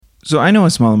So I know a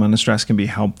small amount of stress can be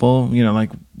helpful, like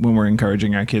when we're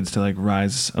encouraging our kids to like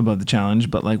rise above the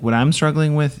challenge. But like what I'm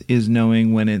struggling with is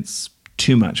knowing when it's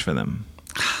too much for them.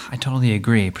 I totally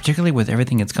agree. Particularly with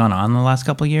everything that's gone on in the last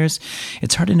couple of years,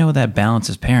 it's hard to know that balance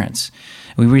as parents.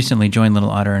 We recently joined Little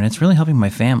Otter, and it's really helping my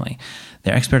family.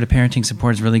 Their expert parenting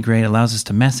support is really great. It allows us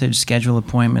to message, schedule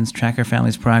appointments, track our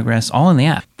family's progress, all in the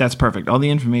app. That's perfect. All the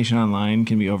information online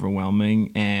can be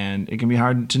overwhelming, and it can be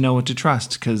hard to know what to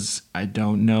trust because I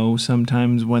don't know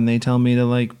sometimes when they tell me to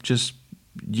like just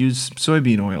use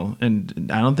soybean oil, and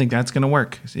I don't think that's going to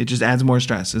work. It just adds more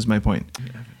stress is my point.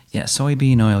 Yeah,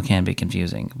 soybean oil can be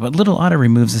confusing, but Little Otter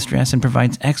removes the stress and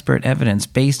provides expert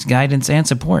evidence-based guidance and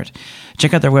support.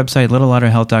 Check out their website,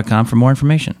 littleotterhealth.com, for more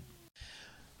information.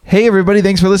 Hey everybody,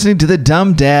 thanks for listening to the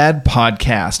Dumb Dad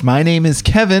Podcast. My name is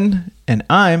Kevin, and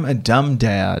I'm a dumb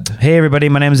dad. Hey everybody,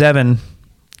 my name is Evan.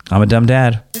 I'm a dumb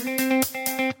dad.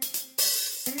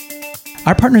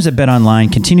 Our partners at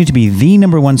BetOnline continue to be the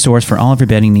 #1 source for all of your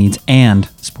betting needs and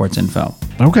sports info.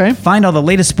 Okay. Find all the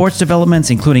latest sports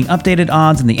developments, including updated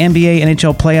odds in the NBA,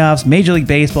 NHL playoffs, Major League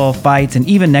Baseball, fights, and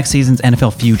even next season's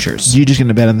NFL futures. You just going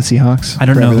to bet on the Seahawks? I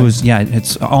don't know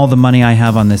it's all the money I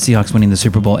have on the Seahawks winning the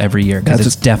Super Bowl every year because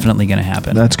it's definitely going to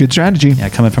happen. That's good strategy. Yeah,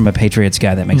 coming from a Patriots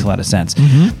guy, that makes a lot of sense.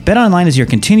 BetOnline is your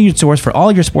continued source for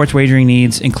all your sports wagering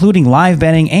needs, including live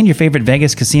betting and your favorite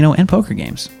Vegas casino and poker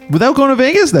games. Without going to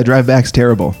Vegas, that drive back's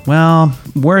terrible. Well,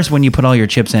 worse when you put all your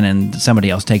chips in and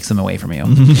somebody else takes them away from you.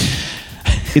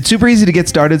 It's super easy to get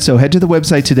started, so head to the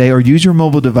website today or use your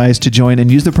mobile device to join and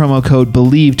use the promo code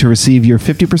BELIEVE to receive your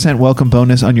 50% welcome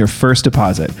bonus on your first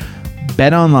deposit.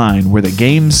 Bet online, where the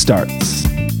game starts.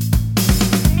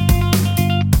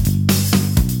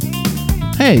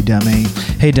 Hey, dummy.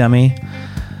 Hey, dummy.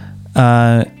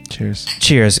 Cheers.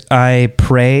 Cheers. I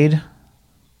prayed.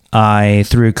 I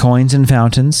threw coins in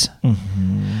fountains.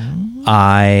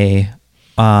 I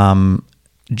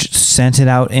sent it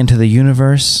out into the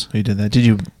universe. You did that. Did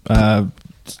you?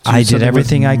 I did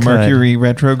everything I could. Mercury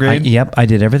retrograde? Yep, I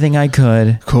did everything I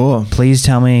could. Cool. Please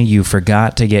tell me you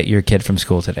forgot to get your kid from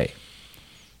school today.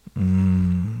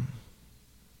 I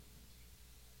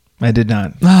did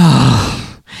not.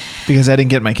 Because I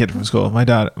didn't get my kid from school. My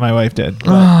wife did.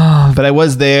 But I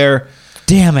was there.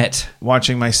 Damn it.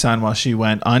 Watching my son while she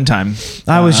went on time.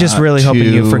 I was just really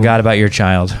hoping you forgot about your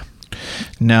child.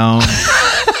 No.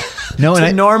 No, to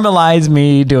normalize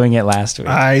me doing it last week.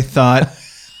 I thought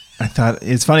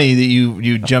it's funny that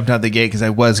you jumped out the gate because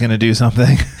I was going to do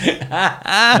something.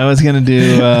 I was going to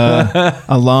do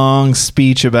a long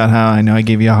speech about how I know I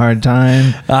gave you a hard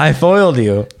time. I foiled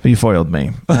you. But you foiled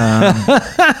me.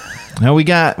 No, we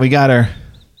got her.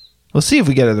 We'll see if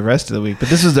we get her the rest of the week. But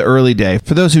this is the early day.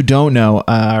 For those who don't know,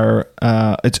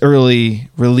 it's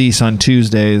early release on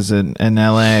Tuesdays in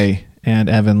LA. And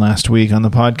Evan last week on the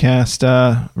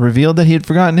podcast revealed that he had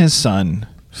forgotten his son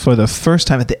for the first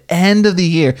time at the end of the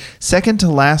year, second to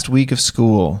last week of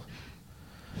school.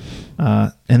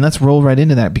 And let's roll right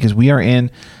into that because we are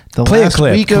in the last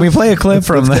week. Can we play a clip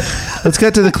from that? Let's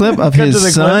get to the clip of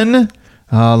his son.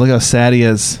 Oh, look how sad he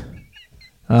is.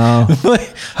 Oh,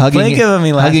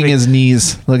 hugging his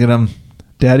knees. Look at him.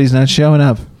 Daddy's not showing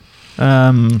up.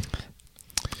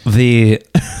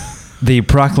 The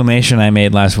proclamation I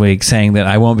made last week saying that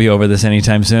I won't be over this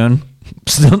anytime soon.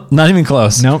 Still not even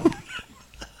close. Nope.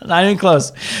 Not even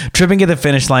close. Tripping at the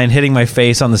finish line, hitting my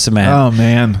face on the cement. Oh,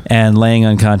 man. And laying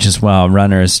unconscious while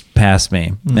runners passed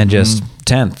me. And just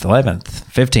 10th, 11th,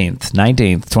 15th,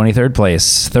 19th, 23rd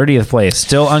place, 30th place.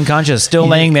 Still unconscious, still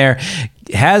laying there.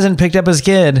 Hasn't picked up his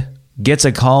kid. Gets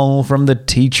a call from the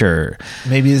teacher.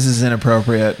 Maybe this is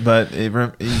inappropriate, but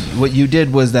what you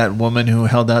did was that woman who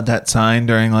held out that sign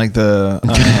during like the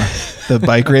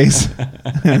bike race,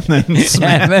 and then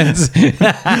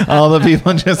all the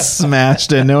people just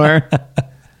smashed into her.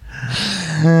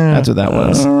 That's what that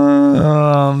was.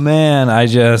 Oh man, I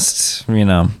just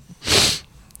I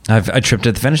tripped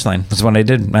at the finish line. That's what I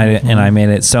did, and I made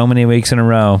it so many weeks in a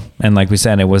row. And like we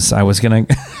said, I was gonna.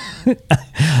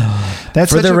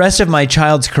 For the rest of my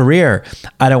child's career,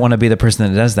 I don't want to be the person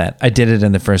that does that. I did it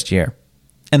in the first year.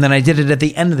 And then I did it at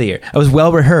the end of the year. I was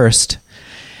well rehearsed.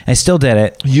 I still did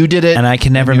it. You did it. And I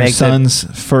can never make son's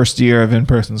first year of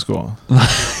in-person school.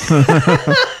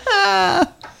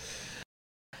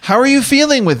 How are you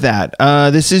feeling with that?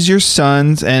 This is your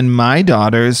son's and my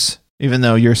daughter's, even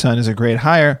though your son is a grade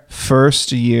higher,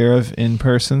 first year of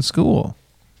in-person school.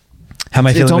 How am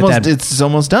I feeling with that? It's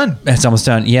almost done. It's almost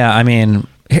done. Yeah, I mean,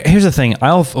 Here's the thing.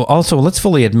 I'll also, let's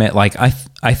fully admit, like,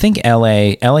 I think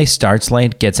LA starts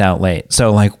late, gets out late.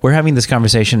 So like, we're having this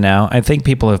conversation now. I think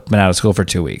people have been out of school for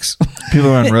 2 weeks. People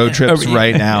are on road trips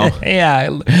right now. Yeah.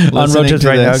 On road trips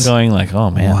right now going like, oh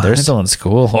man, they're still in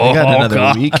school. We got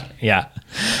another week. Yeah.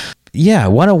 Yeah.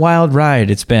 What a wild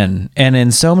ride it's been. And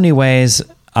in so many ways,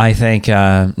 I think,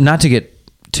 not to get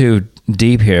too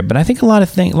deep here, but I think a lot of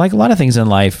things in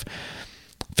life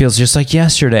feels just like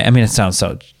yesterday. I mean, it sounds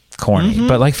so corny,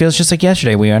 but like feels just like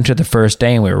yesterday. We entered the first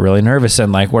day and we were really nervous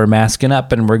and like we're masking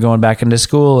up and we're going back into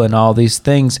school and all these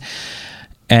things.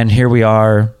 And here we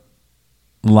are,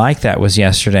 like that was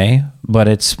yesterday, but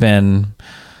it's been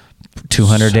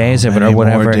 200 days or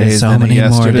whatever. So many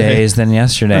more days than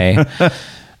yesterday.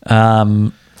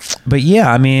 But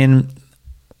yeah, I mean,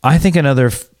 I think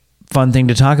another fun thing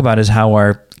to talk about is how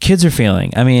our kids are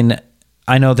feeling. I mean,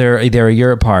 I know they're a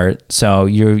year apart, so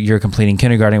you're completing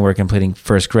kindergarten, we're completing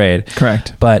first grade.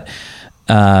 Correct. But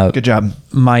good job.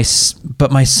 My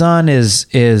son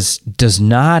does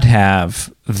not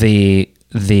have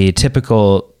the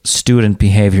typical student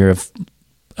behavior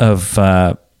of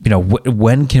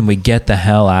when can we get the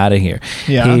hell out of here?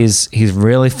 Yeah. He's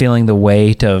really feeling the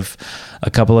weight of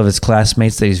a couple of his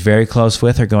classmates that he's very close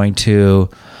with are going to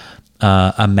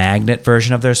a magnet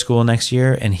version of their school next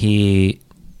year, and he's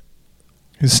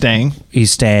staying.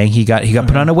 He got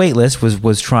put on a wait list. He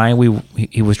was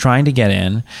trying to get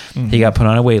in. Mm-hmm. He got put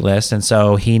on a wait list, and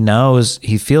so he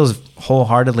feels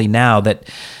wholeheartely now that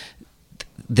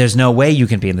there's no way you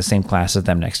can be in the same class as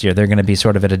them next year. They're going to be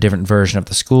sort of at a different version of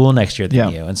the school next year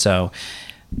than you, and so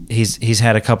he's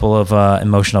had a couple of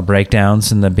emotional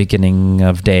breakdowns in the beginning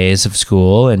of days of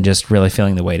school, and just really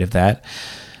feeling the weight of that.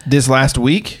 This last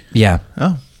week? Yeah.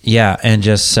 Oh, yeah, and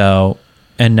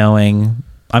knowing.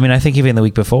 I mean, I think even the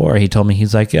week before, he told me,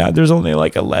 he's like, yeah, there's only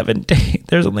like 11 days.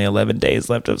 There's only 11 days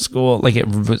left of school. Like, it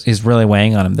is really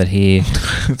weighing on him that he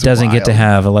doesn't get to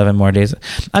have 11 more days.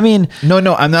 I mean, no,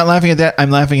 I'm not laughing at that.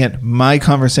 I'm laughing at my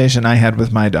conversation I had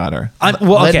with my daughter.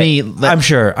 I'm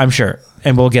sure.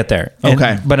 And we'll get there.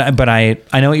 Okay. But I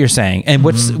know what you're saying. And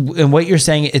what you're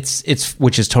saying, it's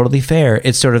which is totally fair.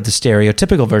 It's sort of the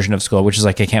stereotypical version of school, which is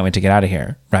like, I can't wait to get out of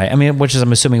here. Right. I mean, which is,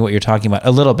 I'm assuming, what you're talking about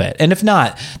a little bit. And if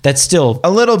not, that's still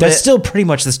a little bit. That's still pretty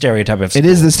much the stereotype of school. It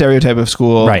is the stereotype of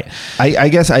school. Right. I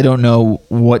guess I don't know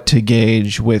what to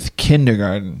gauge with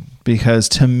kindergarten, because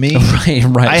to me,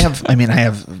 right. I have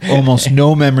almost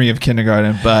no memory of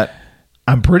kindergarten, but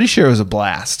I'm pretty sure it was a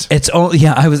blast.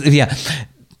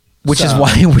 Which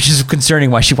is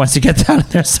concerning why she wants to get down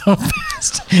there so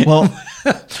fast. Well,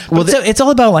 it's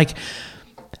all about like,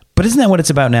 but isn't that what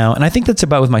it's about now? And I think that's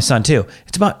about with my son too.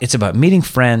 It's about meeting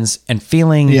friends and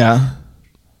feeling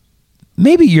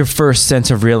maybe your first sense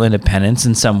of real independence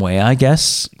in some way, I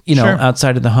guess,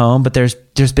 outside of the home. But there's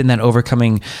been that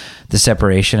overcoming the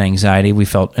separation anxiety we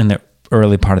felt in the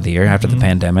early part of the year after the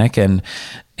pandemic, and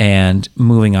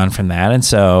moving on from that. And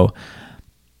so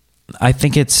I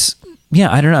think it's,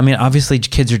 I don't know. I mean, obviously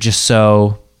kids are just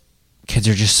so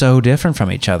different from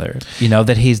each other,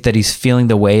 that he's feeling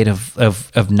the weight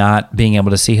of not being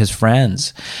able to see his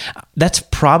friends. That's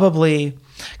probably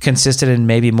consistent in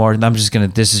maybe more,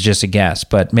 this is just a guess,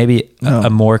 but maybe a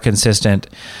more consistent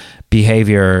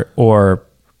behavior or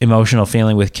emotional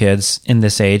feeling with kids in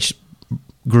this age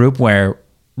group, where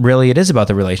really it is about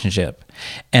the relationship.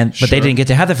 But they didn't get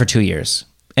to have that for 2 years.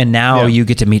 And now you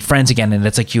get to meet friends again. And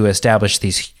it's like you establish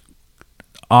these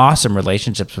awesome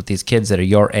relationships with these kids that are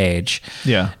your age.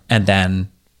 Yeah. And then,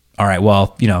 all right,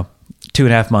 well,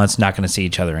 2.5 months, not going to see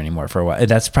each other anymore for a while.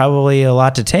 That's probably a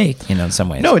lot to take, in some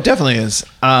ways. No, it definitely is.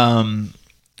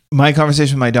 My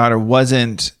conversation with my daughter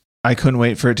wasn't, I couldn't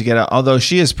wait for it to get out, although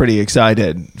she is pretty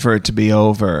excited for it to be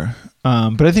over.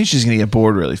 But I think she's going to get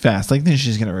bored really fast. I think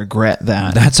she's going to regret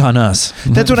that. That's on us.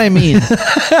 That's what I mean.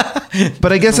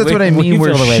 But I guess that's what I mean,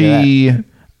 where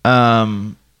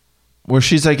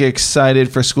she's like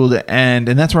excited for school to end.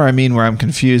 And that's where I'm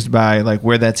confused by like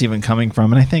where that's even coming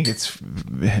from. And I think it's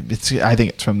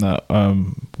from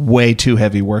the way too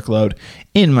heavy workload,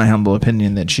 in my humble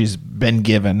opinion, that she's been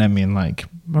given. I mean, like,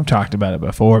 I've talked about it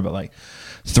before, but like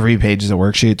 3 pages of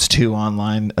worksheets, 2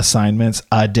 online assignments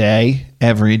a day,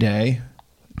 every day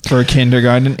for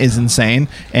kindergarten is insane.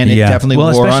 And it definitely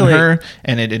wore on her,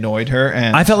 and it annoyed her.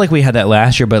 And I felt like we had that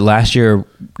last year, but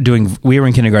we were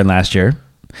in kindergarten last year,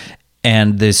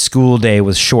 and the school day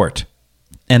was short.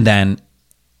 And then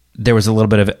there was a little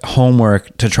bit of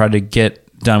homework to try to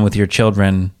get done with your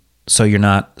children, so you're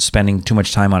not spending too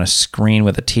much time on a screen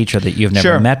with a teacher that you've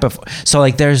never met before. So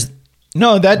like there's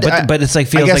No, that but it's like I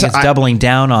feels guess like it's doubling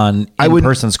down on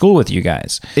in-person school with you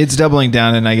guys. It's doubling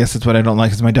down, and I guess that's what I don't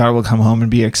like. Is my daughter will come home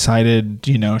and be excited.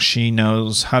 You know, she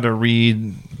knows how to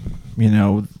read. You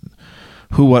know,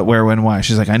 who, what, where, when, why.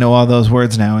 She's like, I know all those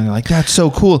words now, and they're like, that's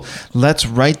so cool. Let's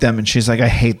write them. And she's like, I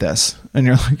hate this. And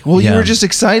you're like, well, you were just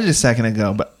excited a second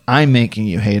ago, but I'm making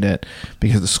you hate it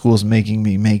because the school's making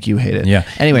me make you hate it. Yeah.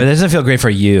 Anyway, but it doesn't feel great for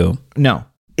you. No,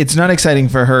 it's not exciting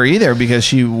for her either because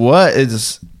she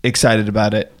was excited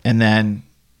about it, and then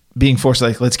being forced,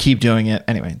 like, let's keep doing it.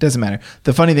 Anyway, it doesn't matter.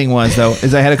 The funny thing was, though,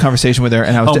 is I had a conversation with her,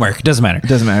 and I was homework. It doesn't matter. It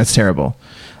doesn't matter. It's terrible.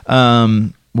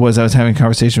 I was having a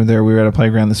conversation with her. We were at a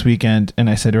playground this weekend, and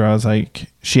I said to her, I was like,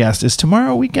 she asked, is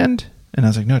tomorrow a weekend? And I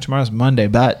was like, no, tomorrow's Monday,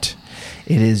 but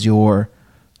it is your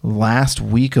last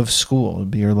week of school. It'll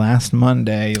be your last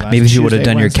Monday. Maybe if you would have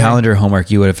done Wednesday. Your calendar homework,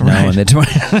 you would have known that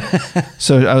tomorrow.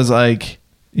 So I was like,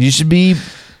 you should be,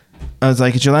 I was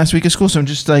like, it's your last week of school, so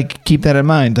just like keep that in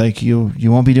mind. Like you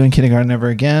won't be doing kindergarten ever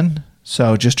again.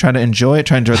 So just try to enjoy it.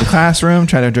 Try to enjoy the classroom.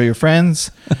 Try to enjoy your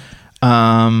friends.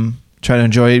 Try to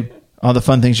enjoy all the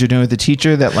fun things you're doing with the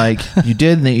teacher that like you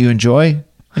did and that you enjoy.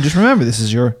 And just remember, this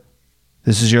is your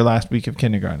last week of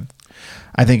kindergarten.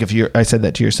 I think if I said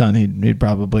that to your son, he'd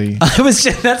probably.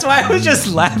 That's why I was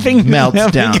just laughing. Melt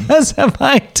down because of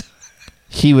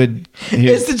He would.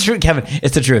 It's the truth, Kevin.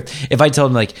 It's the truth. If I told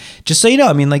him, like, just so you know,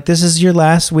 I mean, like, this is your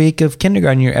last week of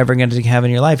kindergarten you're ever going to have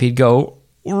in your life, he'd go,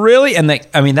 really? And like,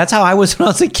 I mean, that's how I was when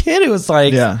I was a kid. It was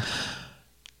like,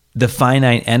 the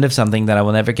finite end of something that I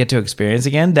will never get to experience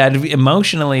again. That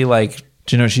emotionally, like,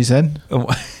 do you know what she said?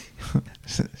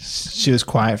 She was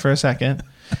quiet for a second,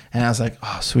 and I was like,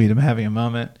 "Oh, sweet, I'm having a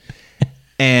moment."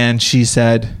 And she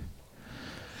said,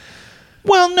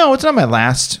 "Well, no, it's not my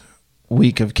last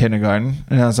week of kindergarten."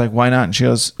 And I was like, "Why not?" And she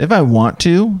goes, "If I want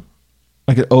to,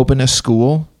 I could open a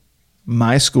school,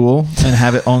 my school, and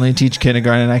have it only teach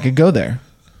kindergarten, and I could go there."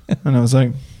 And I was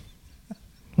like,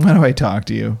 why do I talk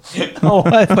to you?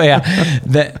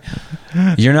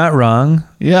 You're not wrong.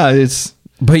 Yeah,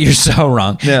 but you're so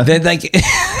wrong. Yeah,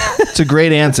 it's a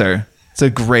great answer. It's a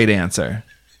great answer.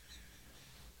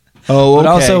 Oh,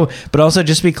 okay. But also,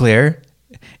 just be clear,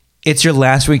 it's your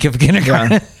last week of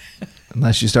kindergarten. Yeah.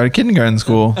 Unless you started kindergarten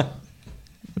school,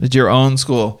 it's your own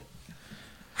school.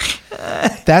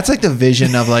 That's like the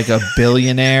vision of like a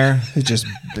billionaire. It just,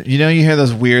 you hear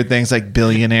those weird things like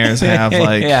billionaires have,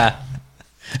 like, yeah.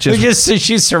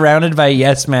 She's surrounded by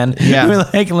yes men. Yeah. We're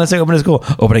like, unless I open a school.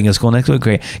 Opening a school next week.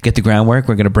 Great. Get the groundwork.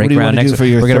 We're going to break ground next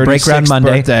week. We're going to break ground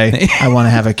Monday. Birthday. I want to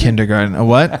have a kindergarten. A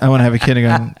what? I want to have a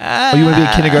kindergarten. Oh, you want to be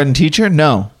a kindergarten teacher?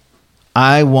 No.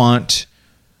 I want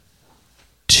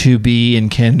to be in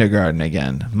kindergarten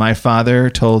again. My father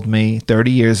told me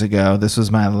 30 years ago this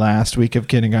was my last week of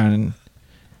kindergarten,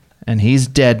 and he's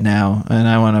dead now, and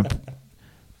I want to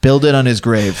build it on his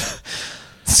grave.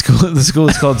 The school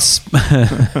is called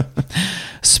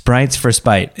Sprites for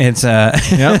Spite. It's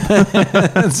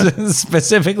it's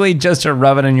specifically just to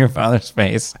rub it in your father's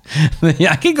face.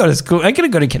 Yeah, I can go to school. I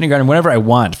can go to kindergarten whenever I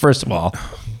want. First of all,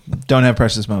 don't have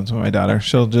precious moments with my daughter.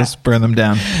 She'll just burn them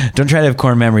down. Don't try to have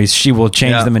core memories. She will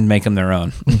change them and make them their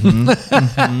own.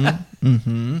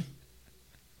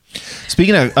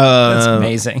 Speaking of that's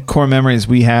amazing core memories,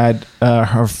 we had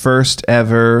her first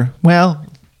ever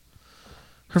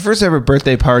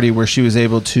birthday party where she was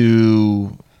able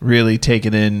to really take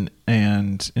it in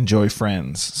and enjoy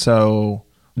friends. So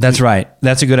that's right.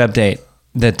 That's a good update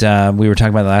that we were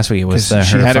talking about last week. It was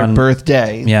she had her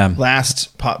birthday. Yeah.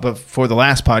 Before the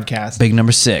last podcast. Big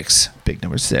number 6.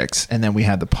 And then we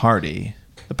had the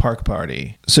park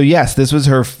party. So yes, this was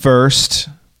her first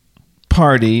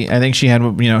party. I think she had a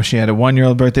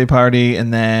 1-year-old birthday party,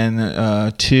 and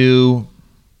then 2.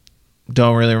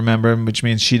 Don't really remember, which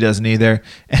means she doesn't either.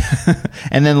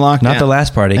 And then lockdown. Not the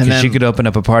last party, because she could open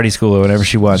up a party school or whatever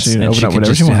she wants. She could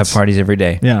just have parties every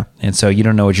day. Yeah. And so you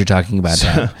don't know what you're talking about.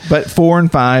 But 4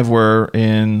 and 5 were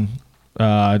in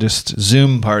just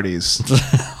Zoom parties.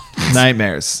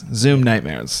 Nightmares. Zoom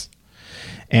nightmares.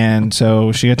 And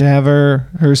so she got to have her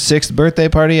 6th birthday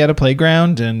party at a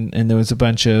playground, and there was a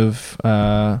bunch of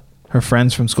her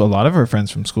friends from school. A lot of her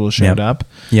friends from school showed up.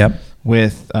 Yep.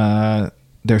 With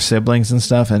their siblings and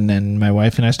stuff, and then my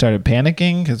wife and I started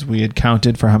panicking because we had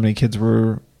counted for how many kids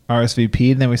were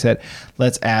RSVP'd, and then we said,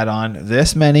 let's add on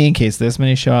this many in case this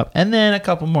many show up, and then a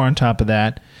couple more on top of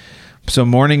that. So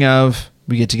morning of,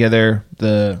 we get together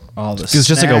all the it's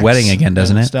just like a wedding again,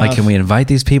 doesn't it? Stuff. Like, can we invite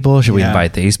these people? Should we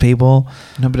invite these people?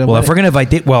 No, but if we're gonna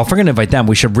invite them,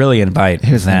 we should really invite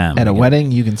them. At a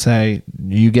wedding, you can say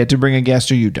you get to bring a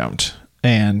guest or you don't.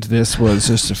 And this was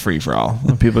just a free for all.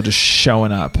 People just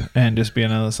showing up and just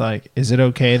being honest, like, is it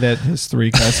okay that his 3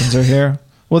 cousins are here?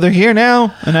 Well, they're here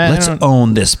now. And Let's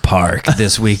own this park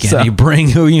this weekend. So- You bring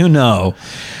who you know.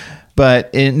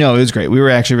 But no, it was great. We were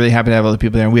actually really happy to have all the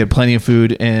people there. And we had plenty of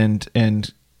food and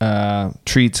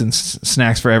treats and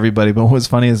snacks for everybody. But what was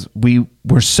funny is we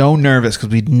were so nervous because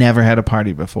we'd never had a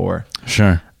party before.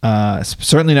 Sure.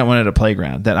 Certainly not one at a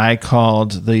playground, that I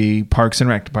called the Parks and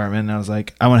Rec department and I was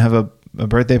like, I want to have a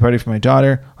birthday party for my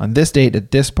daughter on this date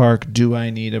at this park. Do I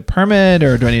need a permit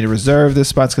or do I need to reserve this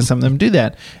spots? Because some of them do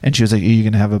that. And she was like, are you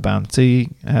going to have a bouncy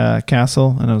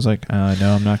castle? And I was like,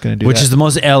 no, I'm not going to do Which that. is the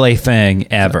most LA thing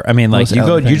ever. I mean, like Most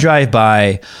LA you thing. drive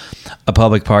by a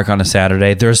public park on a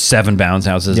Saturday, there's 7 bounce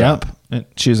houses up. Yep. And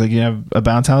she was like, you have a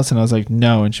bounce house? And I was like,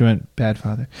 no. And she went, bad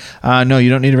father. No, you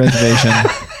don't need a reservation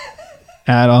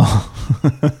at all.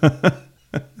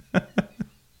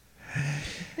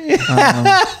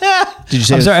 Did you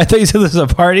say I'm sorry, I thought you said this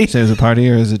was a party. say it was a party,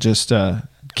 or is it just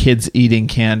kids eating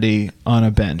candy on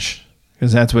a bench?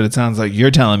 Because that's what it sounds like.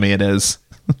 You're telling me it is.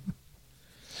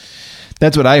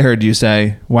 That's what I heard you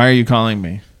say. Why are you calling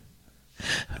me?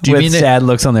 Do you With mean sad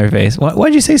looks on their face.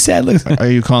 Why'd you say sad looks? Are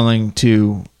you calling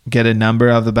to get a number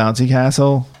of the bouncy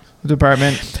castle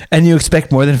department? And you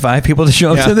expect more than 5 people to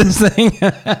show up Yeah. to this thing?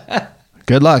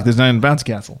 Good luck. There's not even a bouncy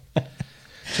castle.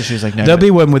 So she was like, no. There'll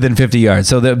be one within 50 yards,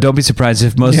 so don't be surprised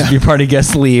if most of your party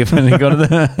guests leave and they go to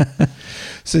the...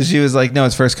 So she was like, no,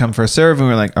 it's first come, first serve. And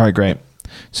we were like, all right, great.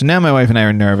 So now my wife and I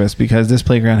are nervous because this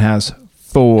playground has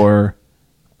 4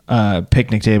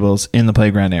 picnic tables in the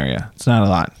playground area. It's not a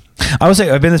lot. I would say,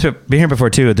 I've been here before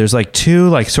too. There's like 2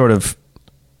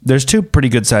 there's 2 pretty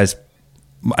good sized,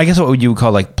 I guess what you would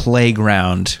call like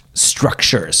playground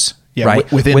structures. Yeah, right?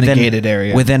 within the gated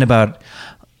area. Within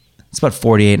it's about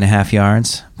 48 and a half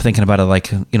yards. I'm thinking about a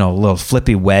little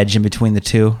flippy wedge in between the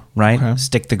 2, right? Okay.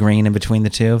 Stick the green in between the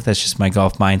 2. That's just my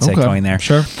golf mindset Okay, going there.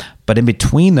 sure. But in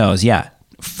between those,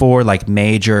 4 like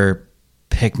major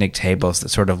picnic tables that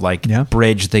sort of like Yeah.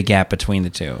 bridge the gap between the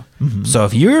 2. Mm-hmm. So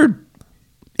if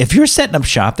you're setting up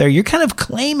shop there, you're kind of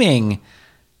claiming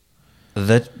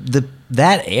that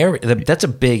area. That's a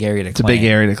big area to It's a big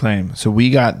area to claim. So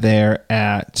we got there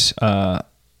at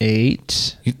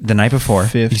 8:15 The night before,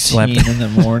 you slept. in the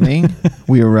morning.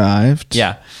 We arrived.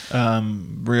 Yeah.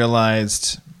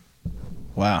 Realized,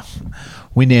 wow,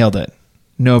 we nailed it.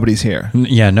 Nobody's here.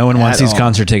 Yeah, no one wants At these all.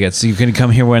 concert tickets. You can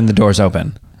come here when the doors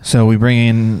open. So we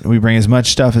bring as much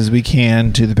stuff as we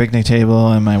can to the picnic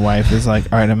table, and my wife is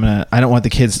like, all right, I don't want the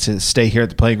kids to stay here at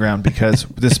the playground because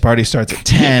this party starts at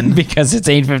 10. Because it's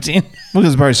 8:15.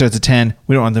 Because the party starts at 10.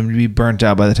 We don't want them to be burnt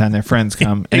out by the time their friends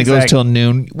come. And it goes Exactly. till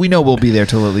noon. We know we'll be there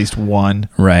till at least 1,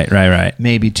 Right.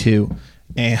 maybe 2.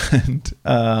 And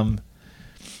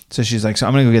so she's like, so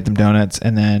I'm going to go get them donuts.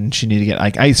 And then she needed to get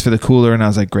like ice for the cooler. And I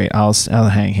was like, great, I'll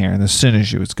hang here. And as soon as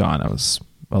she was gone, I was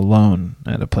alone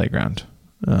at a playground.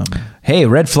 Hey,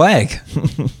 red flag.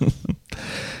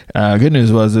 Good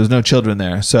news was there was no children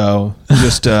there. So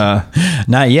just,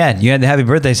 Not yet. You had the happy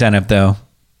birthday sign up though.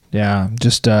 yeah,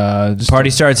 just Party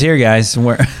starts here, guys.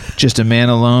 just a man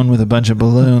alone with a bunch of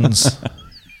balloons.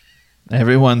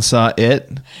 Everyone saw it.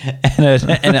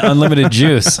 and unlimited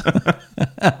juice. Got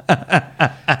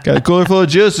a cooler full of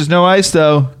juice. There's no ice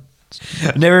though.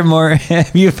 Never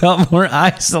have you felt more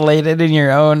isolated in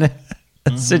your own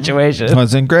situation.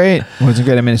 Wasn't great. I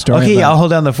made a story. Okay, about I'll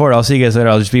hold down the fort. I'll see you guys later.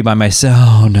 I'll just be by myself.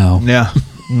 Oh no. Yeah.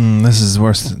 This is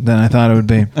worse than I thought it would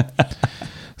be.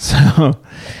 So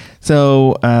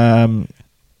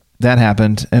that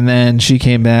happened. And then she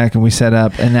came back and we set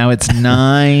up. And now it's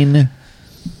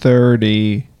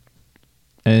 9:30.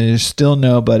 And there's still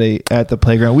nobody at the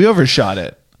playground. We overshot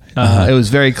it. It was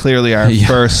very clearly our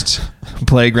first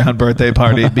playground birthday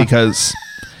party because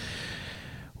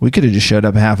we could have just showed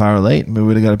up a half hour late and we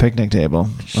would have got a picnic table.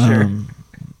 Sure.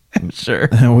 Sure.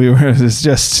 We were at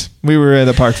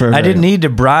the park for I didn't need to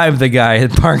bribe the guy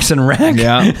at Parks and Rec.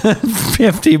 Yeah.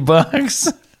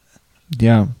 $50.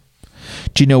 Yeah.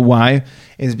 Do you know why?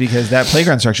 Is because that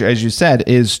playground structure, as you said,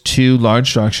 is 2 large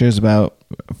structures, about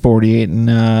 48 and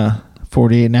a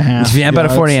half. Yeah, about a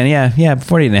yards. 40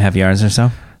 and a half yards or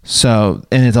so. So,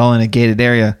 and it's all in a gated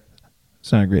area.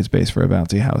 It's not a great space for a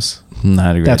bouncy house.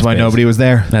 Not a great That's why space. nobody was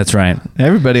there. That's right.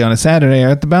 Everybody on a Saturday are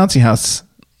at the bouncy house.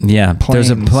 Yeah, there's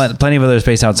a Planes. plenty of other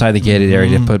space outside the gated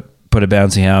area to put a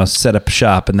bouncy house, set up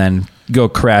shop, and then go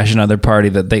crash another party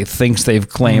that they thinks they've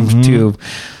claimed to.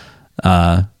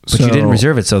 But you didn't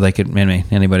reserve it, so they could.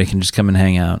 Anybody can just come and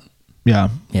hang out. Yeah.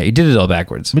 Yeah, you did it all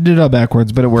backwards. We did it all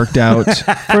backwards, but it worked out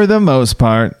for the most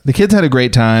part. The kids had a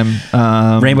great time.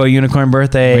 Rainbow Unicorn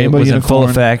birthday Rainbow was in full Unicorn.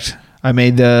 effect. I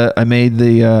made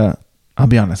the I'll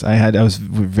be honest. I was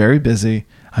very busy.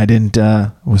 I didn't.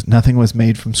 Nothing was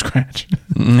made from scratch.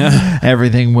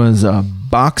 Everything was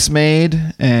box made.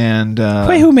 And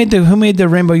wait, who made the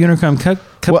rainbow unicorn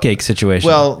cupcake situation?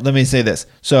 Well, let me say this.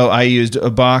 So I used a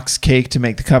box cake to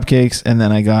make the cupcakes, and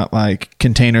then I got like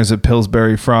containers of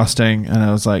Pillsbury frosting, and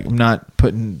I was like, I'm not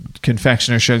putting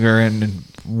confectioner sugar in and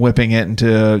whipping it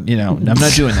into. I'm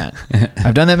not doing that.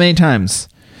 I've done that many times.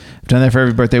 I've done that for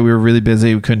every birthday. We were really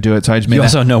busy. We couldn't do it. So I just made You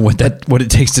also know what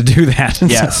it takes to do that.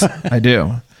 Yes, I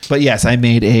do. But yes, I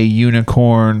made a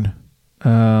unicorn.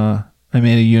 I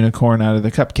made a unicorn out of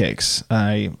the cupcakes.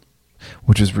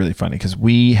 Which was really funny because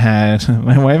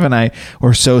my wife and I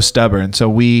were so stubborn. So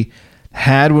we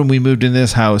had, when we moved in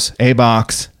this house, a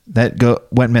box that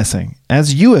went missing,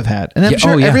 as you have had. And I'm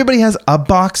sure everybody has a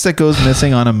box that goes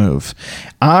missing on a move.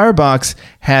 Our box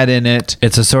had in it...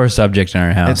 It's a sore subject in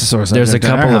our house. It's a sore subject. There's a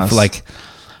couple of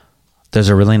there's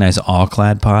a really nice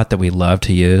all-clad pot that we love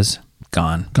to use.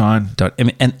 Gone.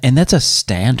 And that's a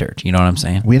standard. You know what I'm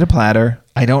saying? We had a platter.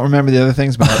 I don't remember the other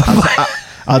things, but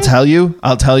I'll tell you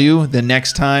the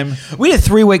next time. We had a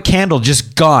 3-way candle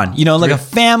just gone. Like a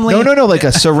family. No. Like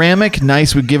a ceramic,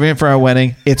 nice. We're giving it for our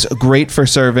wedding. It's great for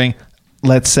serving.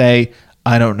 Let's say,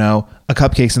 I don't know, a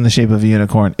cupcake's in the shape of a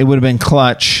unicorn. It would have been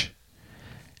clutch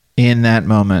in that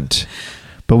moment.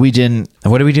 But we didn't.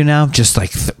 And what do we do now? Just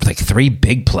like 3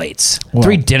 big plates. Well,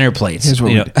 3 dinner plates. Here's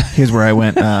where I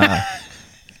went.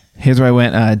 Here's where I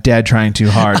went. Dad trying too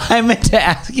hard. I meant to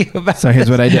ask you about. So here's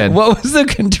what I did. What was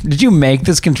did you make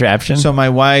this contraption? So my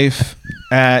wife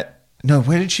where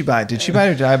did she buy it? Did she buy it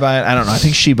or did I buy it? I don't know. I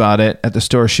think she bought it at the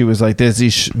store. She was like, there's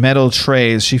these metal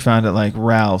trays. She found it like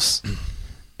Ralph's.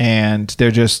 And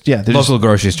they're local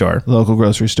grocery store. Local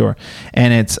grocery store.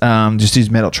 And it's just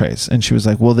these metal trays. And she was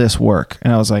like, will this work?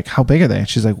 And I was like, how big are they? And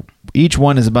she's like, each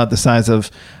one is about the size of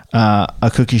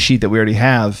a cookie sheet that we already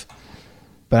have.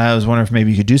 But I was wondering if maybe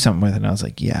you could do something with it. And I was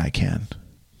like, yeah, I can.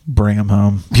 Bring them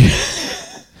home.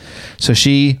 So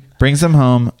she brings them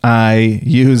home. I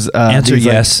use... Answer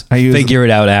yes. Figure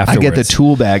it out afterwards. I get the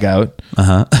tool bag out.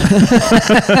 Uh-huh.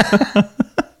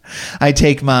 I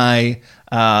take my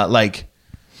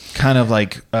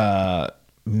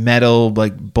metal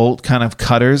bolt kind of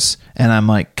cutters, and I'm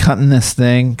like cutting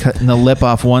the lip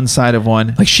off one side of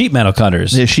one, like sheet metal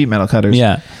cutters. Yeah, sheet metal cutters.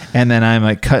 Yeah. And then I'm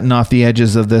like cutting off the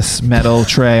edges of this metal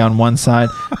tray on one side,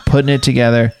 putting it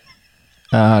together,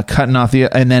 cutting off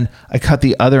and then I cut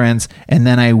the other ends, and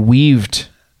then I weaved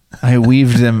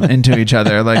them into each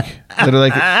other, like literally,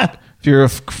 like if you're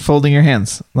folding your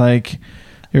hands, like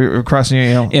you're crossing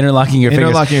your interlocking your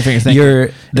fingers.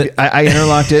 I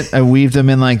interlocked it. I weaved them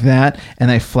in like that, and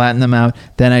I flattened them out.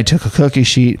 Then I took a cookie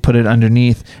sheet, put it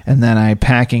underneath, and then I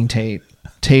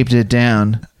taped it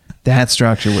down. That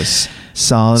structure was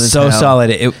solid as hell. Solid.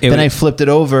 Then I flipped it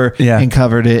over and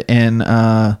covered it in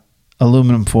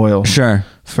aluminum foil. Sure.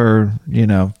 For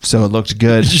so it looked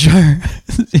good. Sure.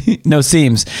 No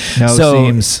seams.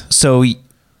 Seams. So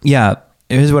yeah,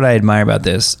 here's what I admire about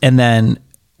this, and then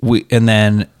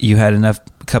you had enough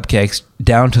cupcakes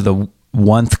down to the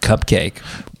 1th cupcake.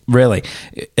 Really,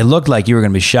 it looked like you were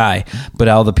going to be shy, but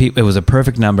all the people, it was a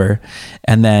perfect number.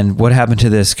 And then what happened to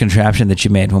this contraption that you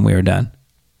made when we were done?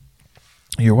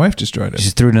 Your wife destroyed it. She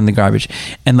just threw it in the garbage.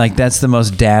 And that's the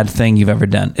most dad thing you've ever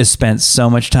done, is spent so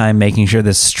much time making sure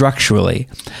that structurally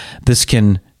this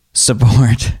can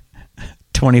support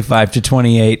 25 to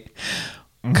 28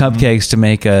 cupcakes to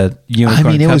make a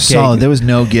unicorn cupcake. It was solid. There was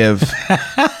no give.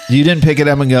 You didn't pick it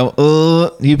up and go,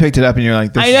 oh. You picked it up and you're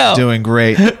like, this is doing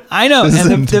great. I know.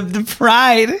 And the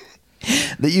pride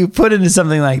that you put into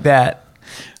something like that,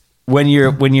 when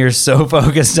you're so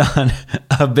focused on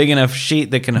a big enough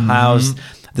sheet that can house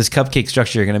this cupcake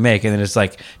structure you're going to make, and then it's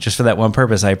like, just for that one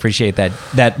purpose, I appreciate that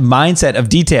mindset of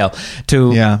detail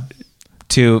to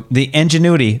the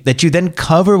ingenuity that you then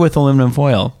cover with aluminum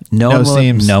foil. No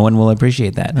one will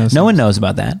appreciate that. No one knows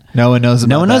about that. No one knows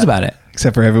about it.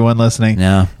 Except for everyone listening.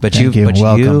 No, but Thank you.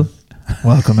 Welcome.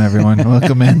 Welcome, everyone.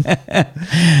 Welcome in.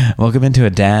 Welcome into a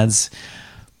dad's...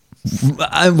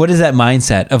 What is that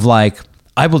mindset of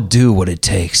I will do what it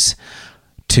takes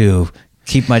to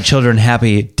keep my children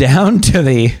happy down to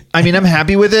the... I'm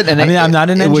happy with it. And I'm not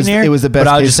an engineer. It was the best. But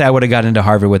I'll just say I would have got into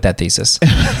Harvard with that thesis.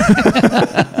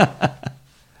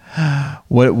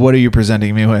 What are you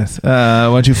presenting me with? Why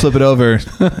don't you flip it over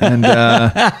and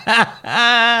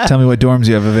tell me what dorms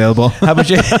you have available? How about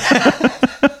you?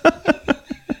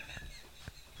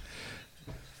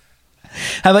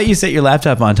 How about you set your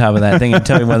laptop on top of that thing and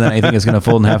tell me whether or not you think it's going to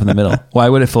fold in half in the middle? Why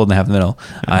would it fold in half in the middle?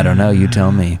 I don't know. You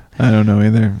tell me. I don't know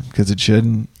either, because it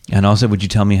shouldn't. And also, would you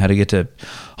tell me how to get to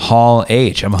Hall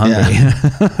H? I'm hungry.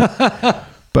 Yeah.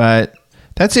 But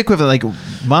That's the equivalent. Like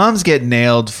moms get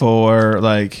nailed for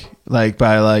like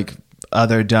by like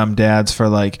other dumb dads for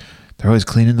like they're always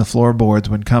cleaning the floorboards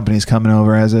when company's coming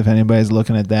over, as if anybody's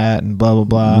looking at that and blah blah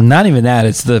blah. Not even that.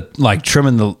 It's the like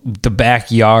trimming the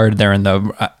backyard there in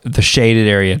the shaded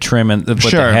area, trimming with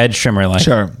the hedge trimmer. Like,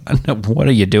 what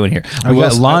are you doing here? We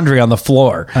got laundry on the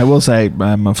floor. I will say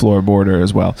I'm a floorboarder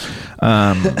as well.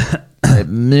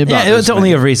 It's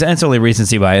only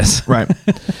recency bias, right?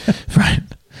 Right.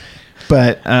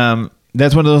 But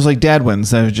that's one of those like dad wins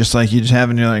that are just like you just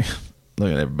have, and you're like,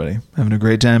 look at everybody having a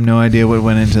great time. No idea what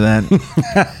went into that.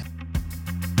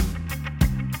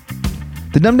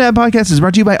 The Dumb Dad Podcast is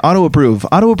brought to you by AutoApprove.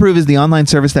 AutoApprove is the online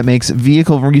service that makes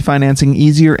vehicle refinancing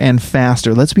easier and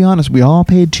faster. Let's be honest, we all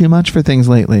paid too much for things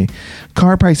lately.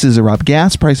 Car prices are up,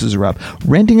 gas prices are up,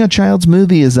 renting a child's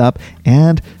movie is up,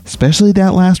 and especially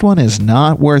that last one is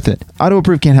not worth it.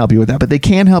 AutoApprove can't help you with that, but they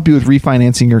can help you with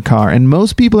refinancing your car, and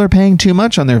most people are paying too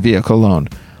much on their vehicle loan.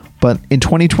 But in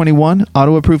 2021,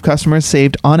 AutoApprove customers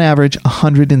saved on average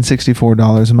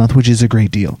 $164 a month, which is a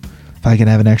great deal. If I can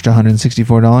have an extra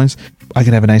 $164, I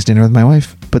could have a nice dinner with my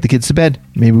wife, put the kids to bed,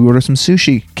 maybe we order some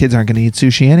sushi. Kids aren't going to eat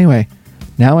sushi anyway.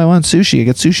 Now I want sushi. I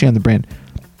get sushi on the brain.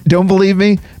 Don't believe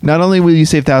me? Not only will you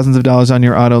save thousands of dollars on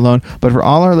your auto loan, but for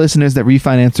all our listeners that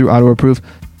refinance through AutoApprove,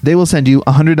 they will send you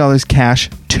 $100 cash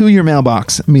to your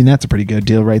mailbox. I mean, that's a pretty good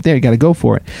deal right there. You got to go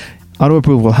for it.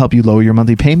 AutoApprove will help you lower your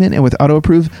monthly payment, and with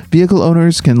AutoApprove, vehicle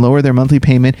owners can lower their monthly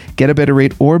payment, get a better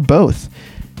rate, or both.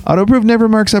 AutoApprove never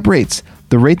marks up rates.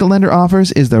 The rate the lender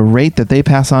offers is the rate that they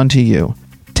pass on to you.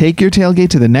 Take your tailgate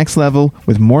to the next level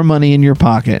with more money in your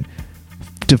pocket.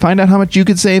 To find out how much you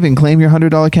could save and claim your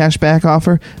 $100 cash back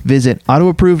offer, visit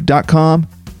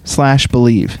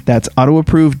autoapprove.com/believe. That's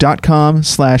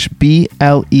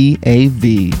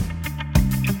autoapprove.com/BLEAV.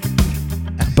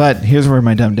 But here's where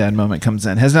my dumb dad moment comes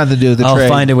in. It has nothing to do with the I'll trade.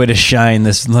 find a way to shine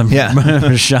this.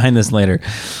 Shine this later.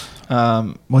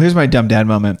 Well, here's my dumb dad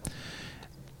moment.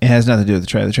 It has nothing to do with the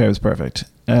trade. The trade was perfect.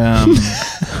 I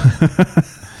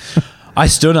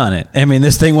stood on it. I mean,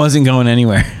 this thing wasn't going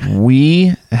anywhere.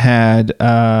 We had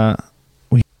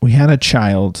we had a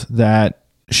child that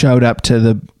showed up to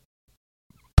the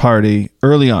party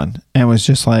early on and was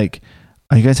just like,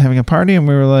 "Are you guys having a party?" And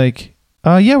we were like,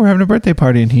 yeah, we're having a birthday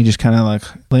party." And he just kind of like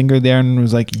lingered there and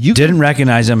was like, "You didn't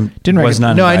recognize him." Was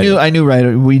not no, invited. I knew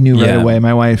right. We knew right away.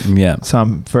 My wife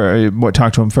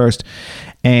talked to him first,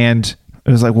 and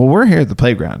it was like, "Well, we're here at the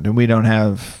playground and we don't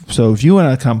have, so if you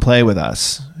want to come play with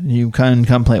us, you can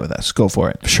come play with us. Go for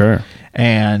it." Sure.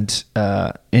 And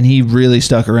he really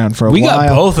stuck around for a while. We got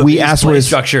both of these asked play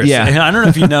structures. Yeah. I don't know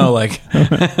if you know, like.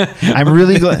 I'm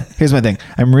really glad. Here's my thing.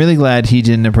 I'm really glad he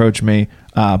didn't approach me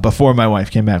before my wife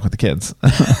came back with the kids.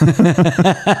 Because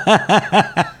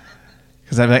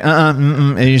I'd be like,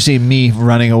 and you see me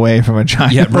running away from a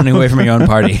child. Yeah, running away from your own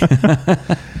party.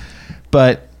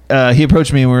 But he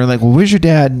approached me and we were like, "Well, where's your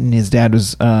dad?" And his dad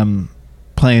was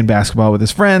playing basketball with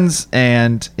his friends,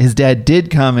 and his dad did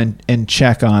come and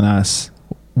check on us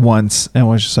once and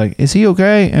was just like, "Is he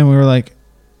okay?" And we were like,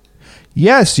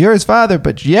 "Yes, you're his father,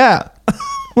 but yeah."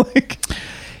 Like,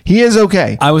 he is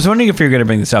okay. I was wondering if you're going to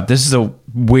bring this up. This is a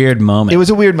weird moment. It was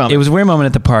a weird moment. It was a weird moment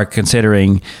at the park,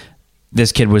 considering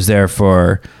this kid was there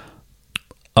for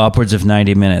upwards of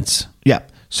 90 minutes. Yeah.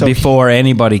 So before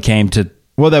anybody came to.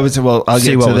 I'll get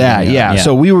to that. Yeah.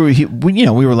 So we were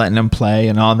letting him play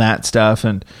and all that stuff,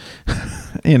 and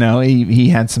he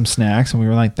had some snacks, and we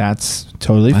were like, "That's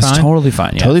totally fine. Totally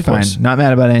fine. Yeah, totally fine. Not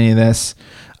mad about any of this."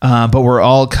 But we're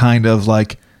all kind of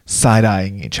like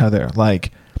side-eyeing each other.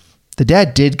 Like, the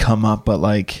dad did come up, but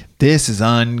like, this is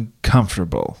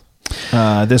uncomfortable.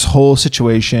 This whole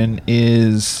situation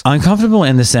is uncomfortable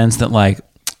in the sense that like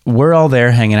we're all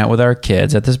there hanging out with our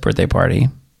kids at this birthday party.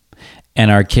 And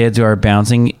our kids are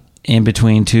bouncing in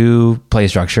between two play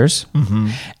structures.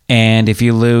 Mm-hmm. And if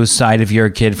you lose sight of your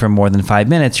kid for more than 5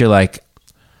 minutes, you're like,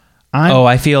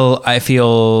 I feel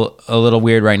a little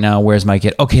weird right now. Where's my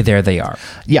kid? Okay, there they are.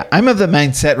 Yeah, I'm of the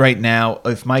mindset right now,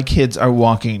 if my kids are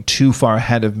walking too far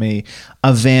ahead of me,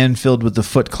 a van filled with the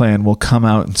Foot Clan will come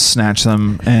out and snatch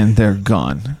them, and they're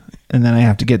gone. And then I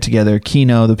have to get together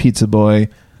Keno, the pizza boy,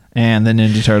 and the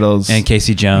Ninja Turtles. And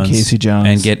Casey Jones.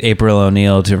 And get April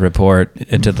O'Neil to report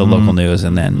into the local news.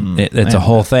 And then it's a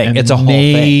whole thing. It's a whole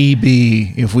thing.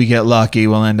 Maybe if we get lucky,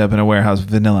 we'll end up in a warehouse with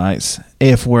Vanilla Ice.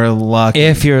 If we're lucky.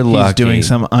 If you're lucky. He's doing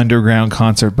some underground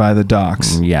concert by the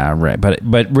docks. Yeah, right. But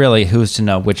really, who's to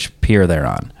know which pier they're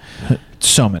on?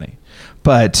 So many.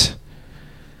 But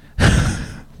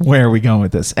where are we going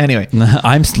with this? Anyway.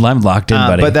 I'm locked in,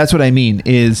 buddy. But that's what I mean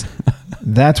is...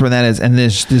 That's where that is. And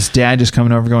this dad just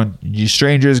coming over going, "You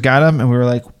strangers got him?" And we were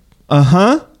like,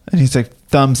 "Uh-huh." And he's like,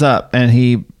 thumbs up, and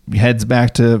he heads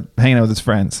back to hanging out with his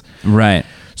friends. Right.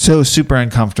 So super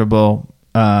uncomfortable.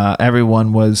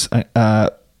 Everyone was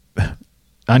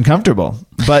uncomfortable,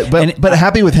 but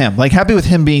happy with him. Like happy with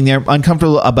him being there.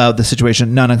 Uncomfortable about the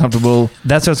situation. Not uncomfortable.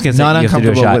 That's what I was going to say. Not You have to do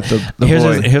a uncomfortable shot. with the here's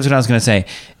boy. Here's what I was going to say.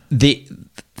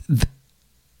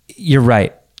 You're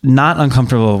right. Not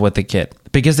uncomfortable with the kid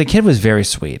because the kid was very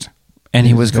sweet. And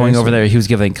he was going over there. He was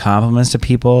giving compliments to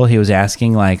people. He was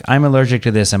asking, like, "I'm allergic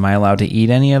to this. Am I allowed to eat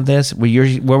any of this?"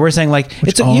 Where we're saying, like,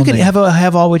 you can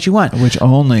have all what you want. Which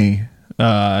only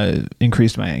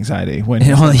increased my anxiety when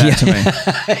he said that to me.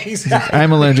 Exactly.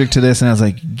 I'm allergic to this, and I was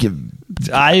like,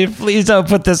 please don't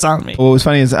put this on me. What was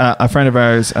funny is a friend of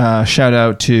ours, shout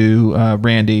out to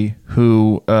Randy,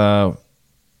 who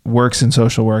works in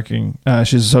social working.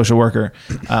 She's a social worker,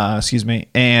 excuse me.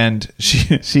 And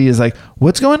she is like,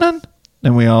 "What's going on?"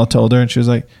 And we all told her, and she was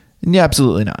like, "Yeah,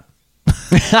 absolutely not."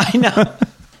 I know.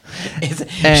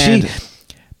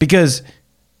 Because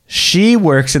she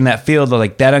works in that field of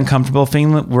like that uncomfortable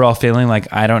feeling we're all feeling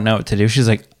like, I don't know what to do. She's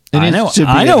like, I know what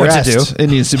to do. It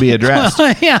needs to be addressed.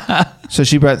 Yeah. So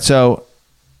she brings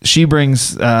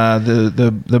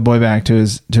the boy back to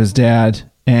his dad,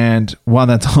 and while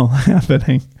that's all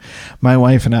happening, my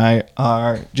wife and I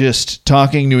are just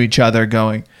talking to each other,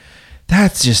 going,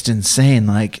 "That's just insane!"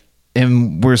 Like,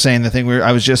 and we're saying the thing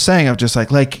I was just saying. I'm just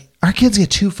like our kids get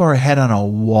too far ahead on a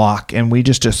walk, and we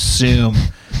just assume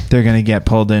they're gonna get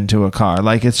pulled into a car.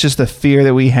 Like it's just the fear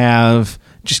that we have.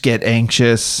 Just get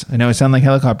anxious. I know I sound like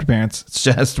helicopter parents. It's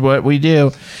just what we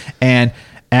do. And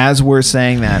as we're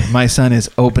saying that, my son is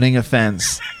opening a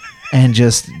fence and he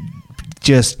was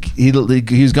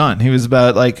gone. He was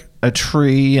about like a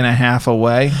tree and a half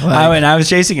away. And I was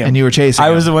chasing him. And you were chasing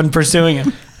him. I was the one pursuing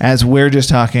him. As we're just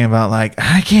talking about, like,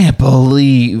 I can't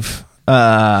believe.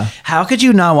 How could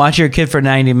you not watch your kid for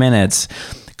 90 minutes?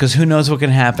 Because who knows what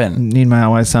can happen. Meanwhile,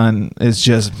 my son is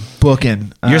just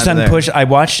booking. Your son pushed.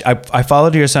 I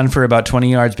followed your son for about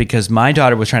 20 yards because my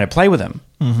daughter was trying to play with him.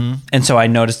 Mm-hmm. And so I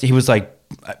noticed he was like,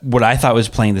 what I thought was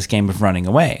playing this game of running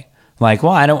away. Like,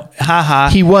 well, I don't,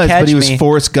 He was, but he was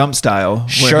Forrest Gump style.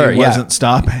 Where he wasn't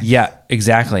stopping. Yeah,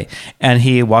 exactly. And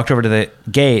he walked over to the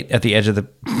gate at the edge of the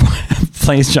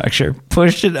play structure,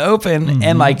 pushed it open,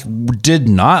 and like did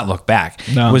not look back.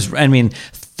 No. It was,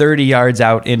 30 yards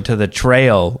out into the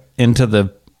trail, into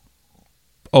the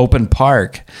open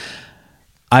park.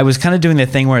 I was kind of doing the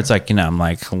thing where it's like, I'm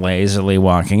like lazily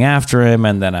walking after him,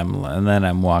 and then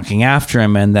I'm walking after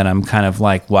him, and then I'm kind of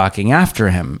like walking after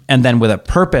him, and then with a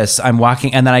purpose I'm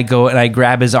walking, and then I go and I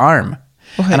grab his arm,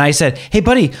 and I said, "Hey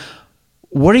buddy,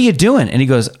 what are you doing?" And he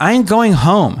goes, "I ain't going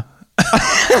home."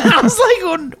 I was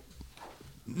like,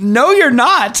 "No, you're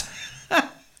not."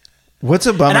 What's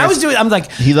a bummer? And I'm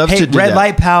like, he loves to do red that.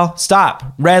 light, pal,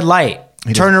 stop, red light,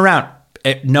 turn around.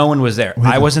 No one was there.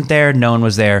 I wasn't there. No one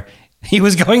was there. He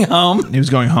was going home. He was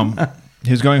going home. And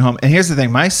here's the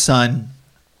thing. My son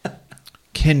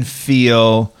can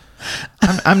feel,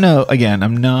 I'm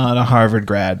not a Harvard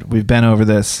grad. We've been over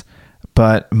this,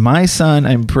 but my son,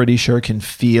 I'm pretty sure, can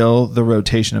feel the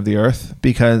rotation of the earth,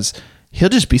 because he'll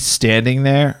just be standing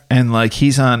there and like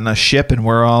he's on a ship and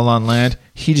we're all on land.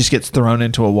 He just gets thrown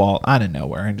into a wall out of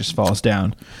nowhere and just falls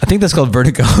down. I think that's called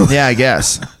vertigo. Yeah, I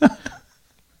guess.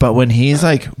 But when he's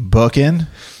like booking,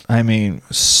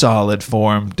 solid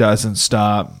form, doesn't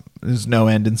stop. There's no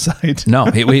end in sight. No,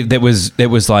 it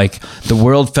was like the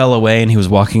world fell away and he was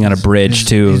walking on a bridge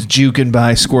to. He's juking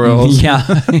by squirrels. Yeah,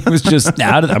 he was just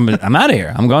I'm out of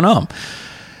here. I'm going home.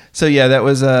 So yeah, that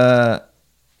was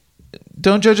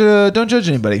don't judge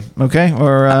anybody, okay?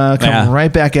 Or come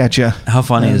right back at you. How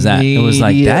funny is that? It was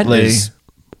like that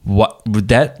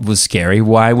was scary.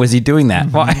 Why was he doing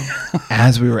that? Why?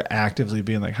 As we were actively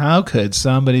being like, how could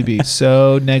somebody be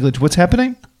so negligent? What's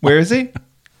happening? Where is he?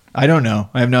 I don't know.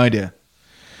 I have no idea.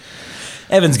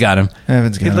 Evan's got him.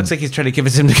 It looks like he's trying to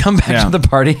convince him to come back to the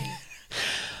party.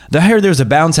 I heard there's a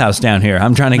bounce house down here.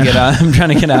 I'm trying to get out. I'm trying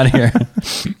to get out of here.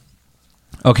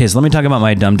 Okay, so let me talk about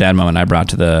my dumb dad moment I brought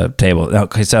to the table.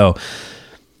 Okay, so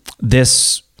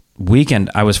this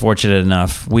weekend I was fortunate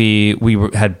enough. We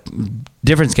had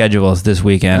different schedules this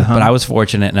weekend, but I was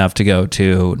fortunate enough to go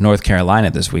to North Carolina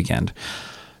this weekend.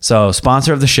 So,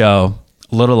 sponsor of the show,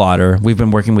 Little Otter. We've been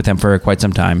working with them for quite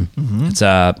some time. Mm-hmm. It's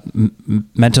a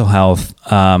mental health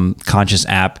conscious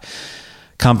app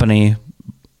company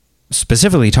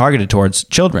specifically targeted towards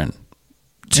children.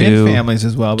 And families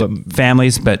as well. But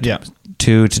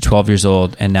 2 to 12 years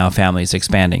old, and now families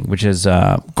expanding, which is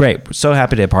great. We're so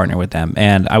happy to partner with them.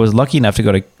 And I was lucky enough to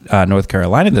go to North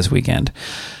Carolina this weekend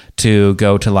to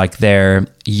go to like their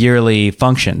yearly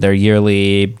function, their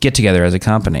yearly get together as a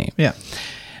company. Yeah.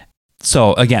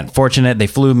 So again, fortunate they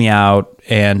flew me out,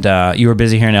 and you were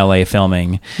busy here in LA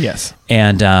filming. Yes.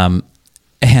 And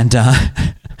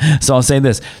so I'll say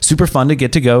this: super fun to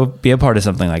get to go be a part of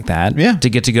something like that. Yeah. To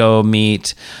get to go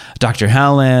meet Dr.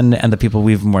 Helen and the people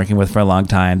we've been working with for a long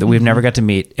time that we've never got to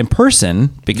meet in person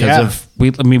because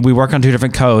we work on 2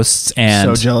 different coasts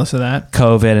and So jealous of that.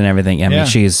 COVID and everything. I mean, Yeah.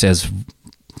 she's as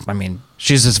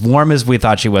warm as we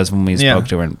thought she was when we spoke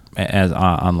to her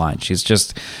online. It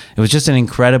was just an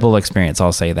incredible experience.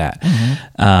 I'll say that.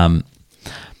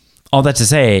 All that to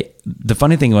say, the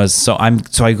funny thing was, so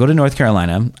I go to North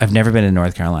Carolina. I've never been to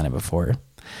North Carolina before.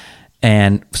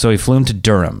 And so we flew into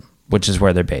Durham, which is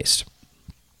where they're based.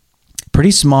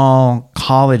 Pretty small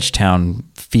college town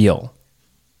feel,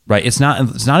 right? It's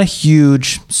not a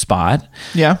huge spot.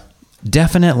 Yeah.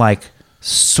 Definite, like,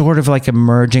 sort of like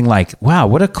emerging, like, wow,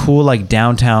 what a cool, like,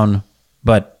 downtown,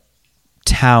 but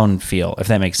town feel, if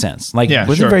that makes sense. Like, Yeah,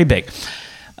 wasn't sure. very big.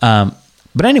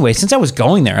 But anyway, since I was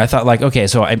going there, I thought, like, okay,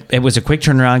 so it was a quick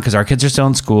turnaround because our kids are still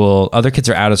in school. Other kids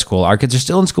are out of school. Our kids are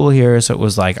still in school here. So it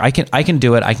was like, I can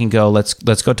do it. I can go. Let's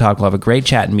go talk. We'll have a great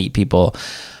chat and meet people.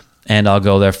 And I'll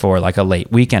go there for like a late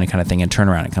weekend kind of thing and turn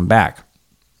around and come back.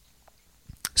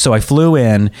 So I flew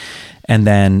in, and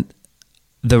then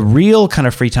the real kind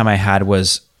of free time I had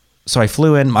was, so I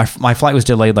flew in, my flight was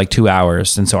delayed like 2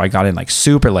 hours. And so I got in like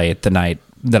super late the night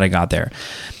that I got there.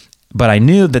 But I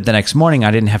knew that the next morning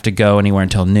I didn't have to go anywhere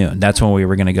until noon. That's when we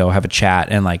were going to go have a chat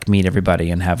and like meet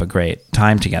everybody and have a great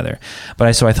time together.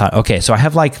 So I thought, okay, so I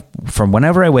have like from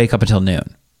whenever I wake up until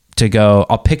noon to go,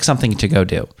 I'll pick something to go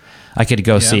do. I could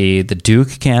go see the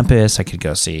Duke campus. I could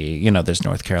go see, there's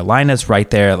North Carolina's right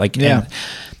there. Like,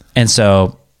 and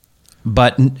so,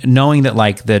 but knowing that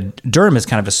like the Durham is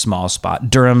kind of a small spot.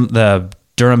 The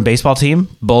Durham baseball team,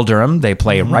 Bull Durham, they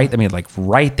play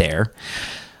right there.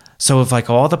 So of like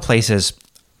all the places,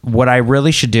 what I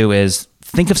really should do is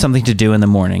think of something to do in the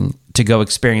morning to go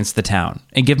experience the town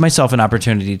and give myself an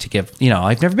opportunity to give,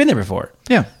 I've never been there before.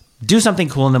 Yeah. Do something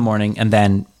cool in the morning and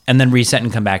then reset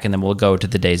and come back, and then we'll go to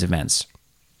the day's events.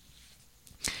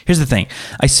 Here's the thing.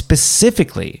 I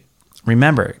specifically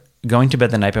remember going to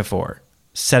bed the night before,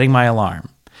 setting my alarm,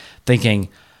 thinking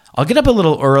I'll get up a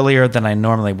little earlier than I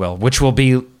normally will, which will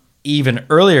be even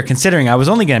earlier considering I was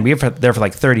only going to be there for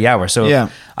like 30 hours. So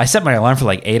I set my alarm for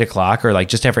like 8 o'clock or like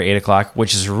just after 8 o'clock,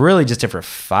 which is really just after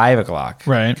 5 o'clock,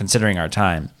 right? Considering our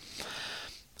time,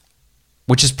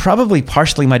 which is probably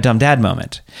partially my dumb dad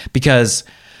moment, because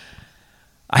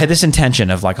I had this intention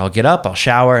of like, I'll get up, I'll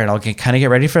shower, and I'll kind of get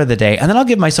ready for the day. And then I'll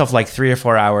give myself like 3 or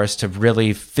 4 hours to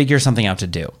really figure something out to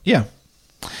do. Yeah.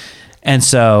 And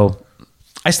so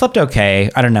I slept okay.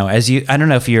 I don't know. I don't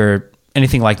know if you're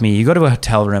anything like me, you go to a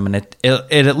hotel room and it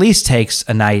at least takes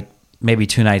a night, maybe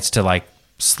 2 nights to like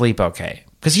sleep okay.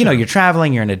 Because, you're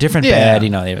traveling, you're in a different bed,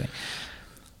 everything.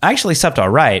 I actually slept all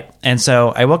right. And so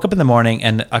I woke up in the morning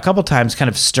and a couple times kind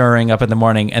of stirring up in the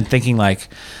morning and thinking like,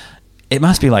 it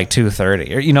must be like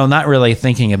 2:30 or, not really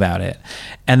thinking about it.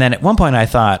 And then at one point I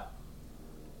thought,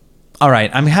 all right,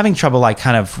 I'm having trouble like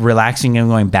kind of relaxing and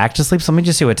going back to sleep. So let me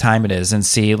just see what time it is and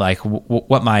see like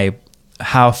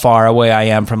how far away I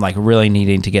am from like really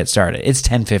needing to get started. It's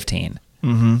 10:15.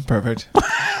 Mm-hmm. Perfect.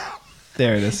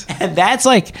 There it is. And that's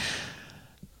like,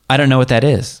 I don't know what that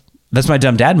is. That's my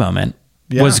dumb dad moment.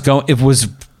 Yeah. It was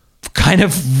kind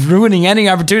of ruining any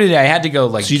opportunity I had to go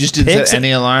like. So you just didn't set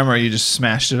any alarm, or you just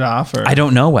smashed it off, or I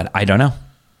don't know.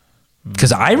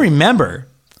 Because I remember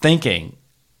thinking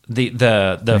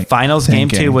the finals game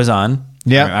 2 was on.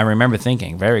 Yeah. I remember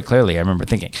thinking very clearly.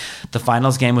 The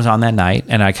finals game was on that night,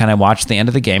 and I kind of watched the end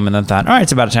of the game and then thought, all right,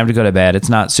 it's about time to go to bed. It's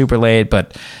not super late,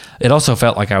 but it also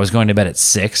felt like I was going to bed at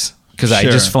 6 because I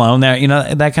just flown there,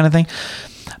 that kind of thing.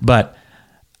 But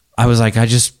I was like, I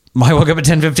woke up at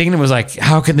 10:15 and was like,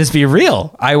 how can this be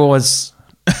real? I was.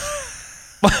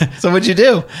 So what'd you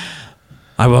do?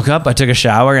 I woke up, I took a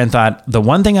shower, and thought the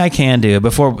one thing I can do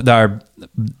before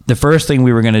the first thing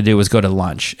we were going to do was go to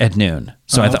lunch at noon.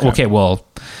 So I thought, okay, well,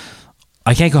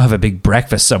 I can't go have a big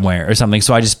breakfast somewhere or something.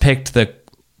 So I just picked the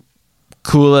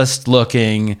coolest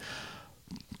looking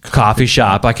coffee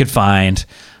shop I could find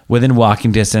within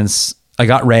walking distance. I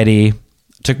got ready,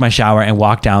 took my shower, and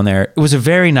walked down there. It was a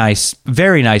very nice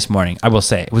morning, I will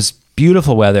say. It was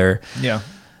beautiful weather. Yeah.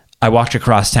 I walked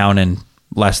across town in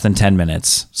less than 10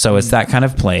 minutes. So it's that kind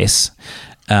of place,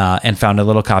 and found a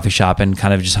little coffee shop and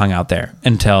kind of just hung out there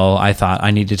until I thought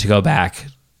I needed to go back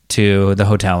to the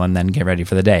hotel and then get ready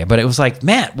for the day. But it was like,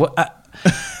 man,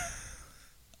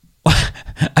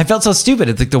 I felt so stupid.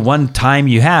 It's like the one time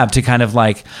you have to kind of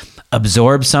like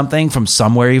absorb something from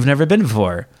somewhere you've never been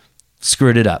before.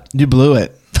 Screwed it up. You blew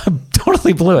it.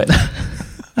 Totally blew it.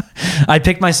 I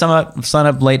picked my son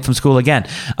up late from school again.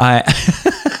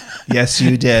 Yes,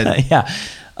 you did. Yeah.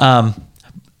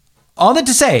 All that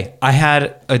to say, I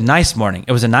had a nice morning.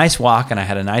 It was a nice walk, and I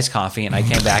had a nice coffee, and I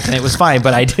came back, and it was fine.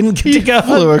 But I didn't get to go.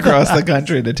 Flew across the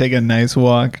country to take a nice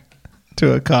walk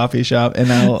to a coffee shop,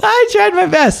 and I tried my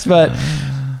best, but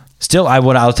still,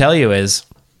 what I'll tell you is,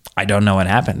 I don't know what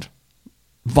happened.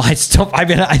 You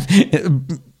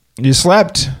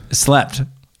slept.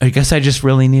 I guess I just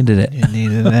really needed it. You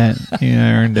needed that. You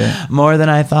earned it. More than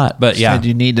I thought, but yeah. Said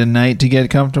you need a night to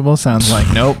get comfortable. Sounds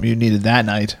like nope. You needed that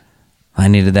night. I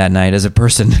needed that night as a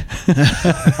person.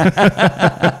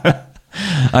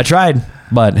 I tried,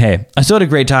 but hey, I still had a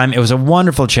great time. It was a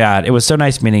wonderful chat. It was so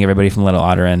nice meeting everybody from Little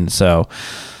Otter, and so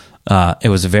it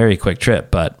was a very quick trip.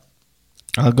 But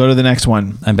I'll go to the next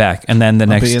one. I'm back, and then the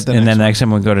next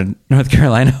time we'll go to North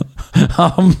Carolina.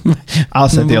 I'll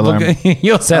set the alarm.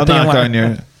 You'll set the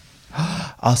alarm.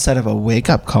 I'll set up a wake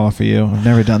up call for you. I've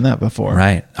never done that before.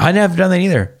 Right. I never done that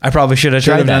either. I probably should have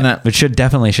tried that. But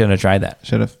definitely should have tried that.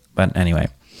 Should have. But anyway,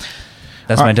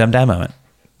 that's my dumb dad moment.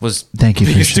 Thank you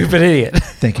for you stupid idiot.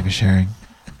 Thank you for sharing.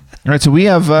 All right, so we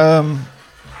have a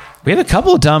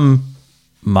couple of dumb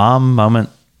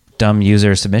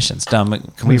user submissions. Can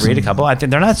we read a couple? I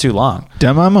think they're not too long.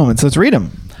 Dumb mom moments. Let's read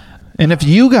them. And if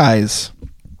you guys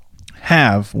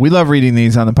we love reading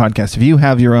these on the podcast. If you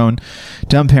have your own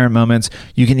dumb parent moments,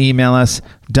 you can email us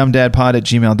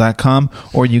dumbdadpod@gmail.com,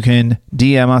 or you can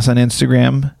DM us on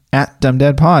Instagram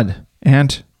 @dumbdadpod,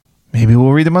 and maybe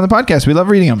we'll read them on the podcast. We love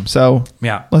reading them. So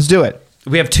yeah, let's do it.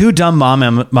 We have two dumb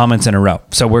moments in a row.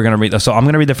 So we're going to read. So I'm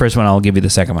going to read the first one. I'll give you the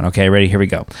second one. Okay, ready? Here we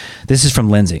go. This is from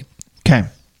Lindsay. Okay.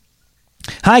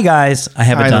 Hi guys. I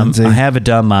have a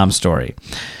dumb mom story.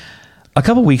 A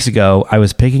couple weeks ago, I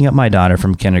was picking up my daughter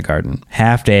from kindergarten.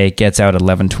 Half day, gets out at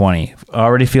 11:20.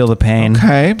 Already feel the pain.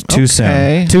 Okay. Too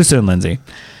soon, Lindsay.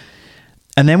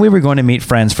 And then we were going to meet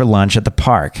friends for lunch at the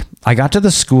park. I got to the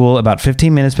school about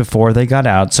 15 minutes before they got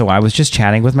out, so I was just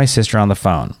chatting with my sister on the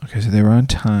phone. Okay, so they were on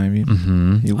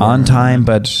time. You were on time,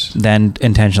 but then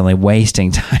intentionally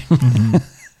wasting time. Mm-hmm.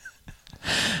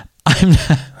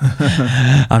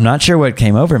 I'm not sure what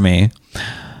came over me.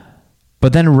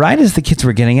 But then right as the kids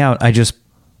were getting out, I just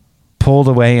pulled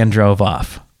away and drove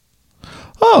off.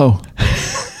 Oh.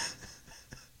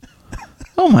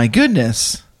 Oh my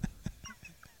goodness.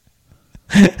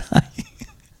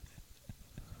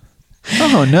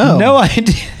 Oh no.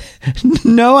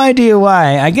 No idea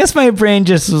why. I guess my brain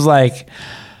just was like,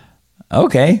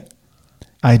 okay.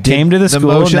 I came to the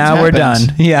school, now we're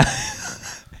done. Yeah.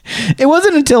 It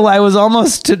wasn't until I was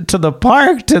almost to the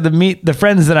park to meet the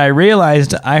friends that I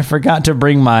realized I forgot to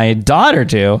bring my daughter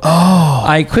to. Oh.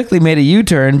 I quickly made a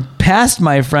U-turn past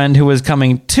my friend who was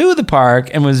coming to the park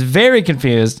and was very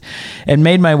confused, and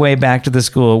made my way back to the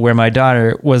school where my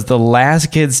daughter was the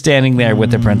last kid standing there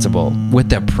with the principal.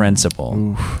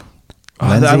 Oof.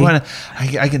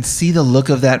 I can see the look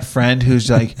of that friend who's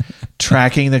like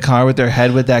tracking the car with their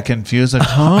head with that confused, like,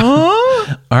 huh?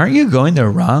 Aren't you going the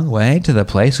wrong way to the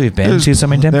place we've been to so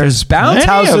many times? There's bounce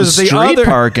houses, the street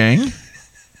parking.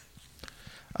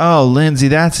 Oh, Lindsay,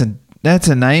 that's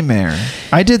a nightmare.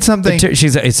 I did something.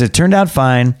 It turned out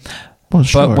fine. Well,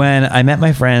 sure. But when I met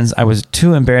my friends, I was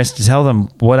too embarrassed to tell them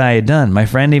what I had done. My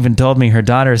friend even told me her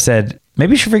daughter said,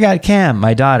 maybe she forgot Cam,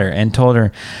 my daughter, and told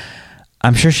her,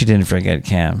 I'm sure she didn't forget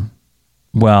Cam.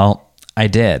 Well, I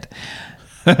did.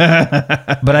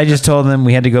 But I just told them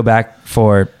we had to go back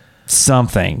for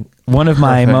something. One of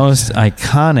my most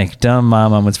iconic dumb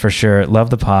mom moments for sure. Love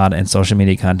the pod and social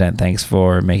media content. Thanks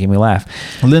for making me laugh.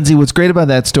 Lindsay, what's great about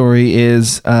that story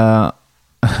is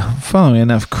following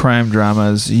enough crime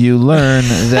dramas, you learn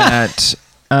that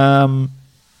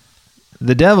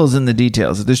the devil's in the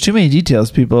details. If there's too many details,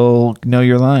 people know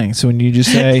you're lying. So when you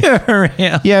just say,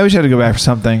 yeah, we should have to go back for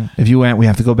something. If you went, we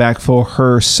have to go back for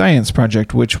her science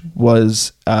project, which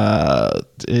was a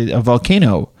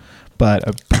volcano, but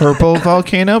a purple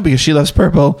volcano, because she loves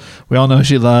purple. We all know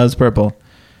she loves purple.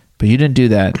 But you didn't do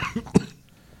that.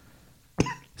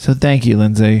 So thank you,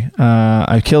 Lindsay.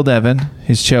 I killed Evan.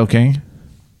 He's choking.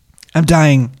 I'm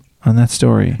dying. On that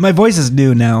story. My voice is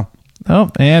new now.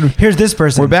 Oh, and here's this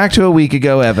person. We're back to a week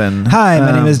ago, Evan. Hi,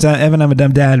 my name is Evan. I'm a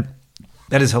dumb dad.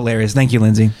 That is hilarious. Thank you,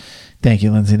 Lindsay. Thank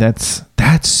you, Lindsay. That's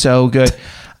so good.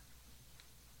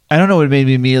 I don't know what made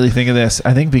me immediately think of this.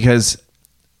 I think because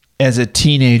as a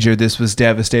teenager, this was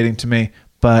devastating to me.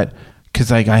 But because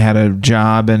like I had a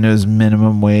job and it was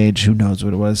minimum wage. Who knows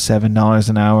what it was? $7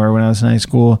 an hour when I was in high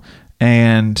school.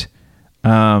 And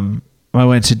I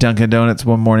went to Dunkin' Donuts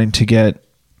one morning to get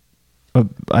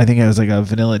I think it was like a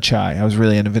vanilla chai. I was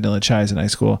really into vanilla chais in high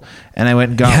school. And I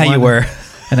went and got one. Yeah, you were.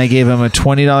 and I gave him a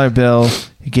 $20 bill.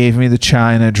 He gave me the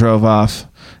chai, and I drove off.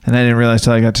 And I didn't realize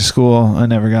till I got to school, I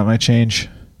never got my change.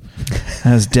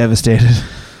 I was devastated.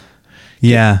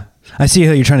 Yeah. I see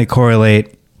how you're trying to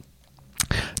correlate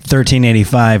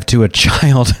 $13.85 to a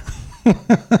child.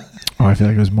 Oh, I feel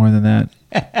like it was more than that.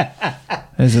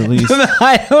 It's at least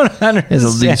I don't understand. it's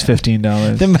at least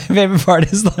 $15. My favorite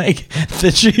part is like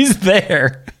that she's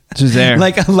there. She's there.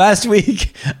 Like last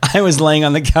week, I was laying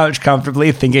on the couch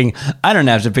comfortably thinking, I don't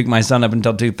have to pick my son up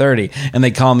until 2:30. And they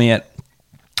call me at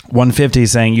 1:50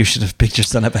 saying, you should have picked your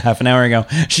son up a half an hour ago.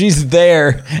 She's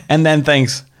there and then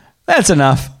thinks, that's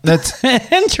enough.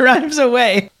 And drives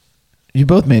away. You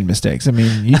both made mistakes. I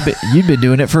mean, you'd been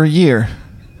doing it for a year.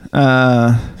 All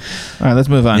right, let's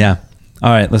move on. Yeah. All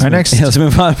right, let's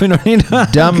move on. We don't need to,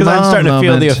 Dumb because I'm starting to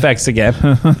feel the moment. effects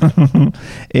again.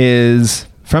 Is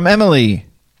from Emily.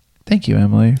 Thank you,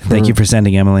 Emily. Thank you for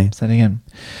sending, Emily. Sending in.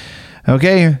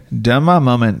 Okay, dumb mom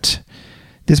moment.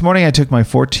 This morning, I took my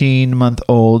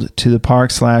 14-month-old to the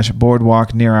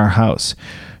park/boardwalk near our house.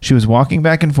 She was walking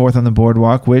back and forth on the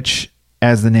boardwalk, which,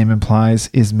 as the name implies,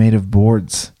 is made of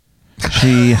boards.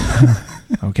 She...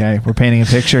 Okay, we're painting a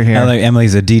picture here.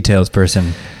 Emily's a details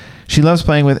person. She loves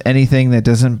playing with anything that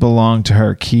doesn't belong to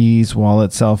her. Keys,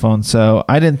 wallet, cell phone. So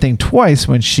I didn't think twice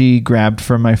when she grabbed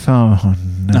for my phone.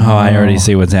 No. Oh, I already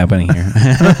see what's happening here.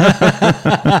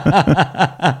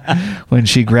 When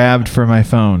she grabbed for my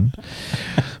phone.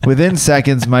 Within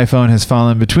seconds, my phone has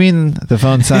fallen between the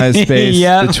phone size space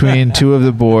Yep. between two of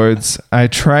the boards. I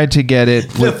tried to get it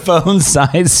The phone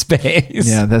size space.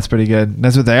 Yeah, that's pretty good.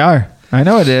 That's what they are. I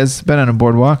know it is. Been on a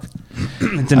boardwalk.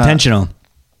 It's intentional.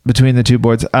 Between the two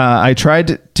boards. I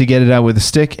tried to get it out with a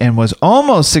stick and was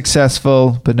almost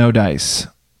successful, but no dice.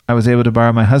 I was able to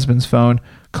borrow my husband's phone,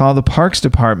 call the parks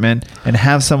department, and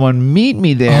have someone meet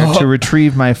me there to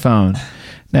retrieve my phone.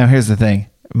 Now, here's the thing.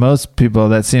 Most people,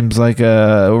 that seems like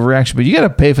a overreaction, but you got to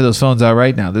pay for those phones out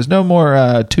right now. There's no more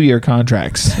 2-year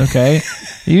contracts, okay?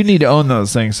 You need to own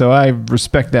those things, so I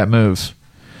respect that move.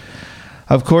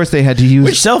 Of course, they had to use...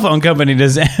 Which cell phone company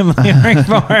does Emily work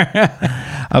for?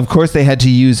 Of course, they had to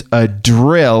use a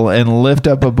drill and lift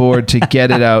up a board to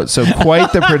get it out. So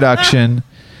quite the production.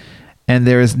 And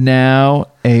there is now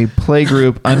a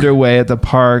playgroup underway at the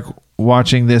park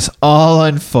watching this all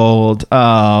unfold.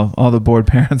 All the bored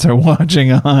parents are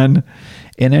watching on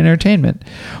in entertainment.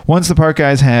 Once the park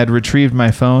guys had retrieved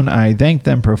my phone, I thanked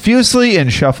them profusely and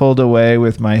shuffled away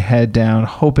with my head down,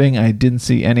 hoping I didn't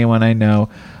see anyone I know.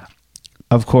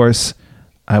 Of course,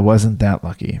 I wasn't that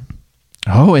lucky.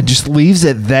 Oh, and just leaves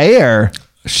it there.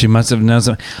 She must have known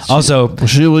something. Also,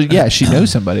 she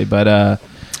knows somebody, but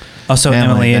also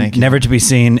Emily never to be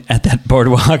seen at that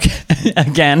boardwalk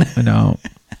again. No.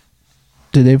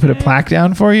 Did they put a plaque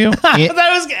down for you?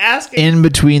 I was asking. In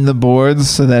between the boards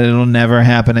so that it'll never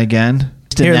happen again?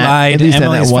 Here lied at least in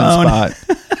Emily's that one phone.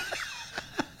 spot.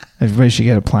 Everybody should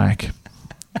get a plaque.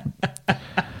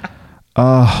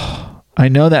 Oh, I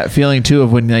know that feeling too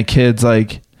of when like kids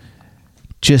like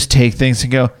just take things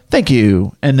and go, thank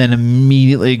you, and then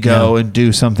immediately go and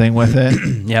do something with it.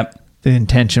 Yep. The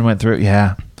intention went through.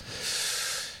 Yeah.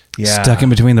 Stuck in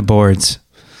between the boards.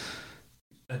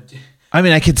 I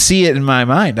mean, I could see it in my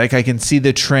mind. Like I can see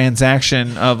the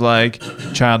transaction of like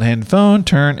child hand phone,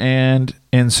 turn and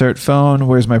insert phone.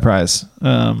 Where's my prize?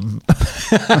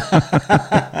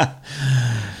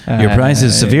 Your prize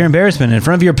is severe embarrassment in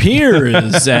front of your peers.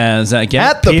 At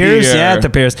the peers. pier. Yeah, at the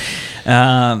peers.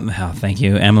 Thank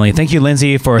you, Emily. Thank you,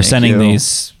 Lindsay, for sending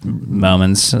these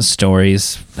moments,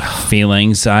 stories,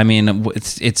 feelings. I mean,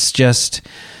 it's just,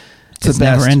 it's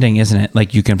never ending, isn't it?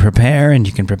 Like you can prepare and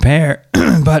you can prepare,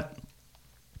 but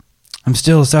I'm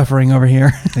still suffering over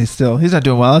here. He's not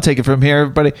doing well. I'll take it from here,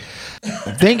 everybody.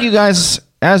 Thank you guys,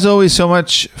 as always, so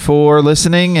much for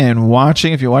listening and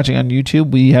watching. If you're watching on YouTube,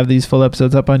 we have these full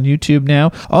episodes up on YouTube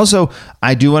now. Also,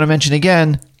 I do want to mention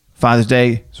again, Father's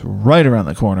Day is right around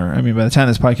the corner. I mean, by the time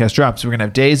this podcast drops, we're going to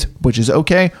have days, which is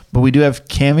okay, but we do have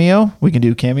Cameo. We can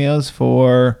do cameos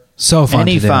for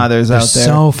any fathers out there.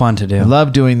 So fun to do. I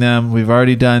love doing them. We've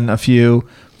already done a few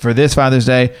for this Father's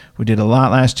Day. We did a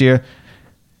lot last year.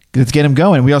 Let's get them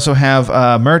going. We also have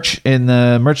merch in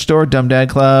the merch store, Dumb Dad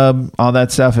Club, all that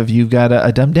stuff. If you've got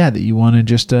a dumb dad that you want to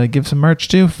just give some merch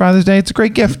to for Father's Day, it's a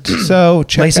great gift. So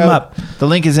check them up. The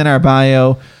link is in our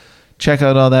bio. Check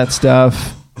out all that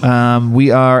stuff.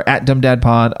 We are at Dumb Dad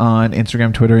Pod on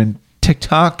Instagram, Twitter, and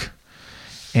TikTok.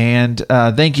 And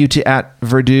thank you to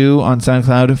 @Verdu on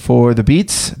SoundCloud for the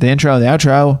beats, the intro, the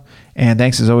outro. And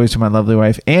thanks as always to my lovely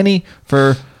wife, Annie,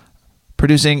 for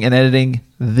producing and editing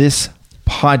this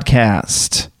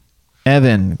podcast.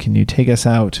 Evan, can you take us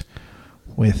out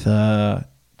with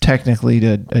technically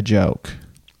a joke.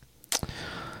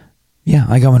 Yeah,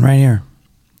 I got one right here.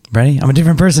 Ready? I'm a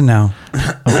different person now.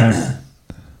 Okay.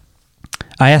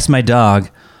 I asked my dog,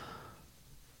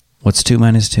 what's 2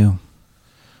 minus 2?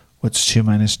 What's 2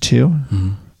 minus 2?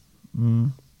 Mm-hmm.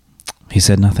 He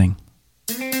said nothing.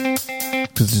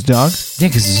 Because it's a dog? Yeah,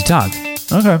 because he's a dog.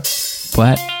 Okay.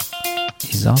 But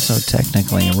he's also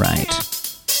technically right.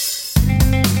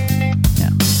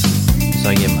 Yeah. So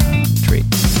I gave him a treat.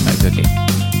 My cookie.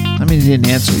 I mean, he didn't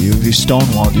answer you. If he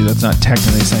stonewalled you, that's not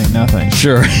technically saying nothing.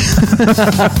 Sure.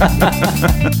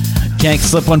 Can't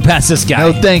slip one past this guy.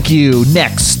 No, thank you.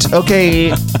 Next.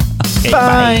 Okay. Okay,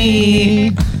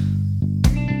 bye.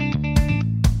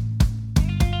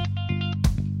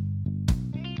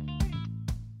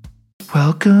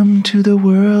 Welcome to the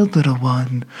world, little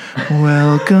one.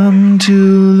 Welcome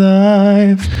to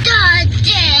life.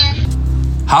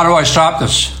 How do I stop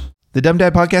this? The Dumb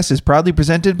Dad Podcast is proudly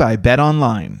presented by Bet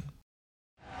Online.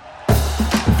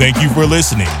 Thank you for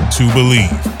listening to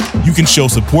Believe. You can show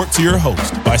support to your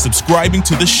host by subscribing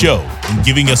to the show and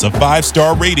giving us a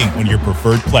 5-star rating on your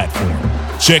preferred platform.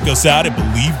 Check us out at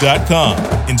Believe.com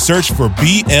and search for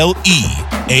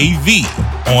BLEAV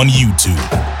on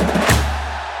YouTube.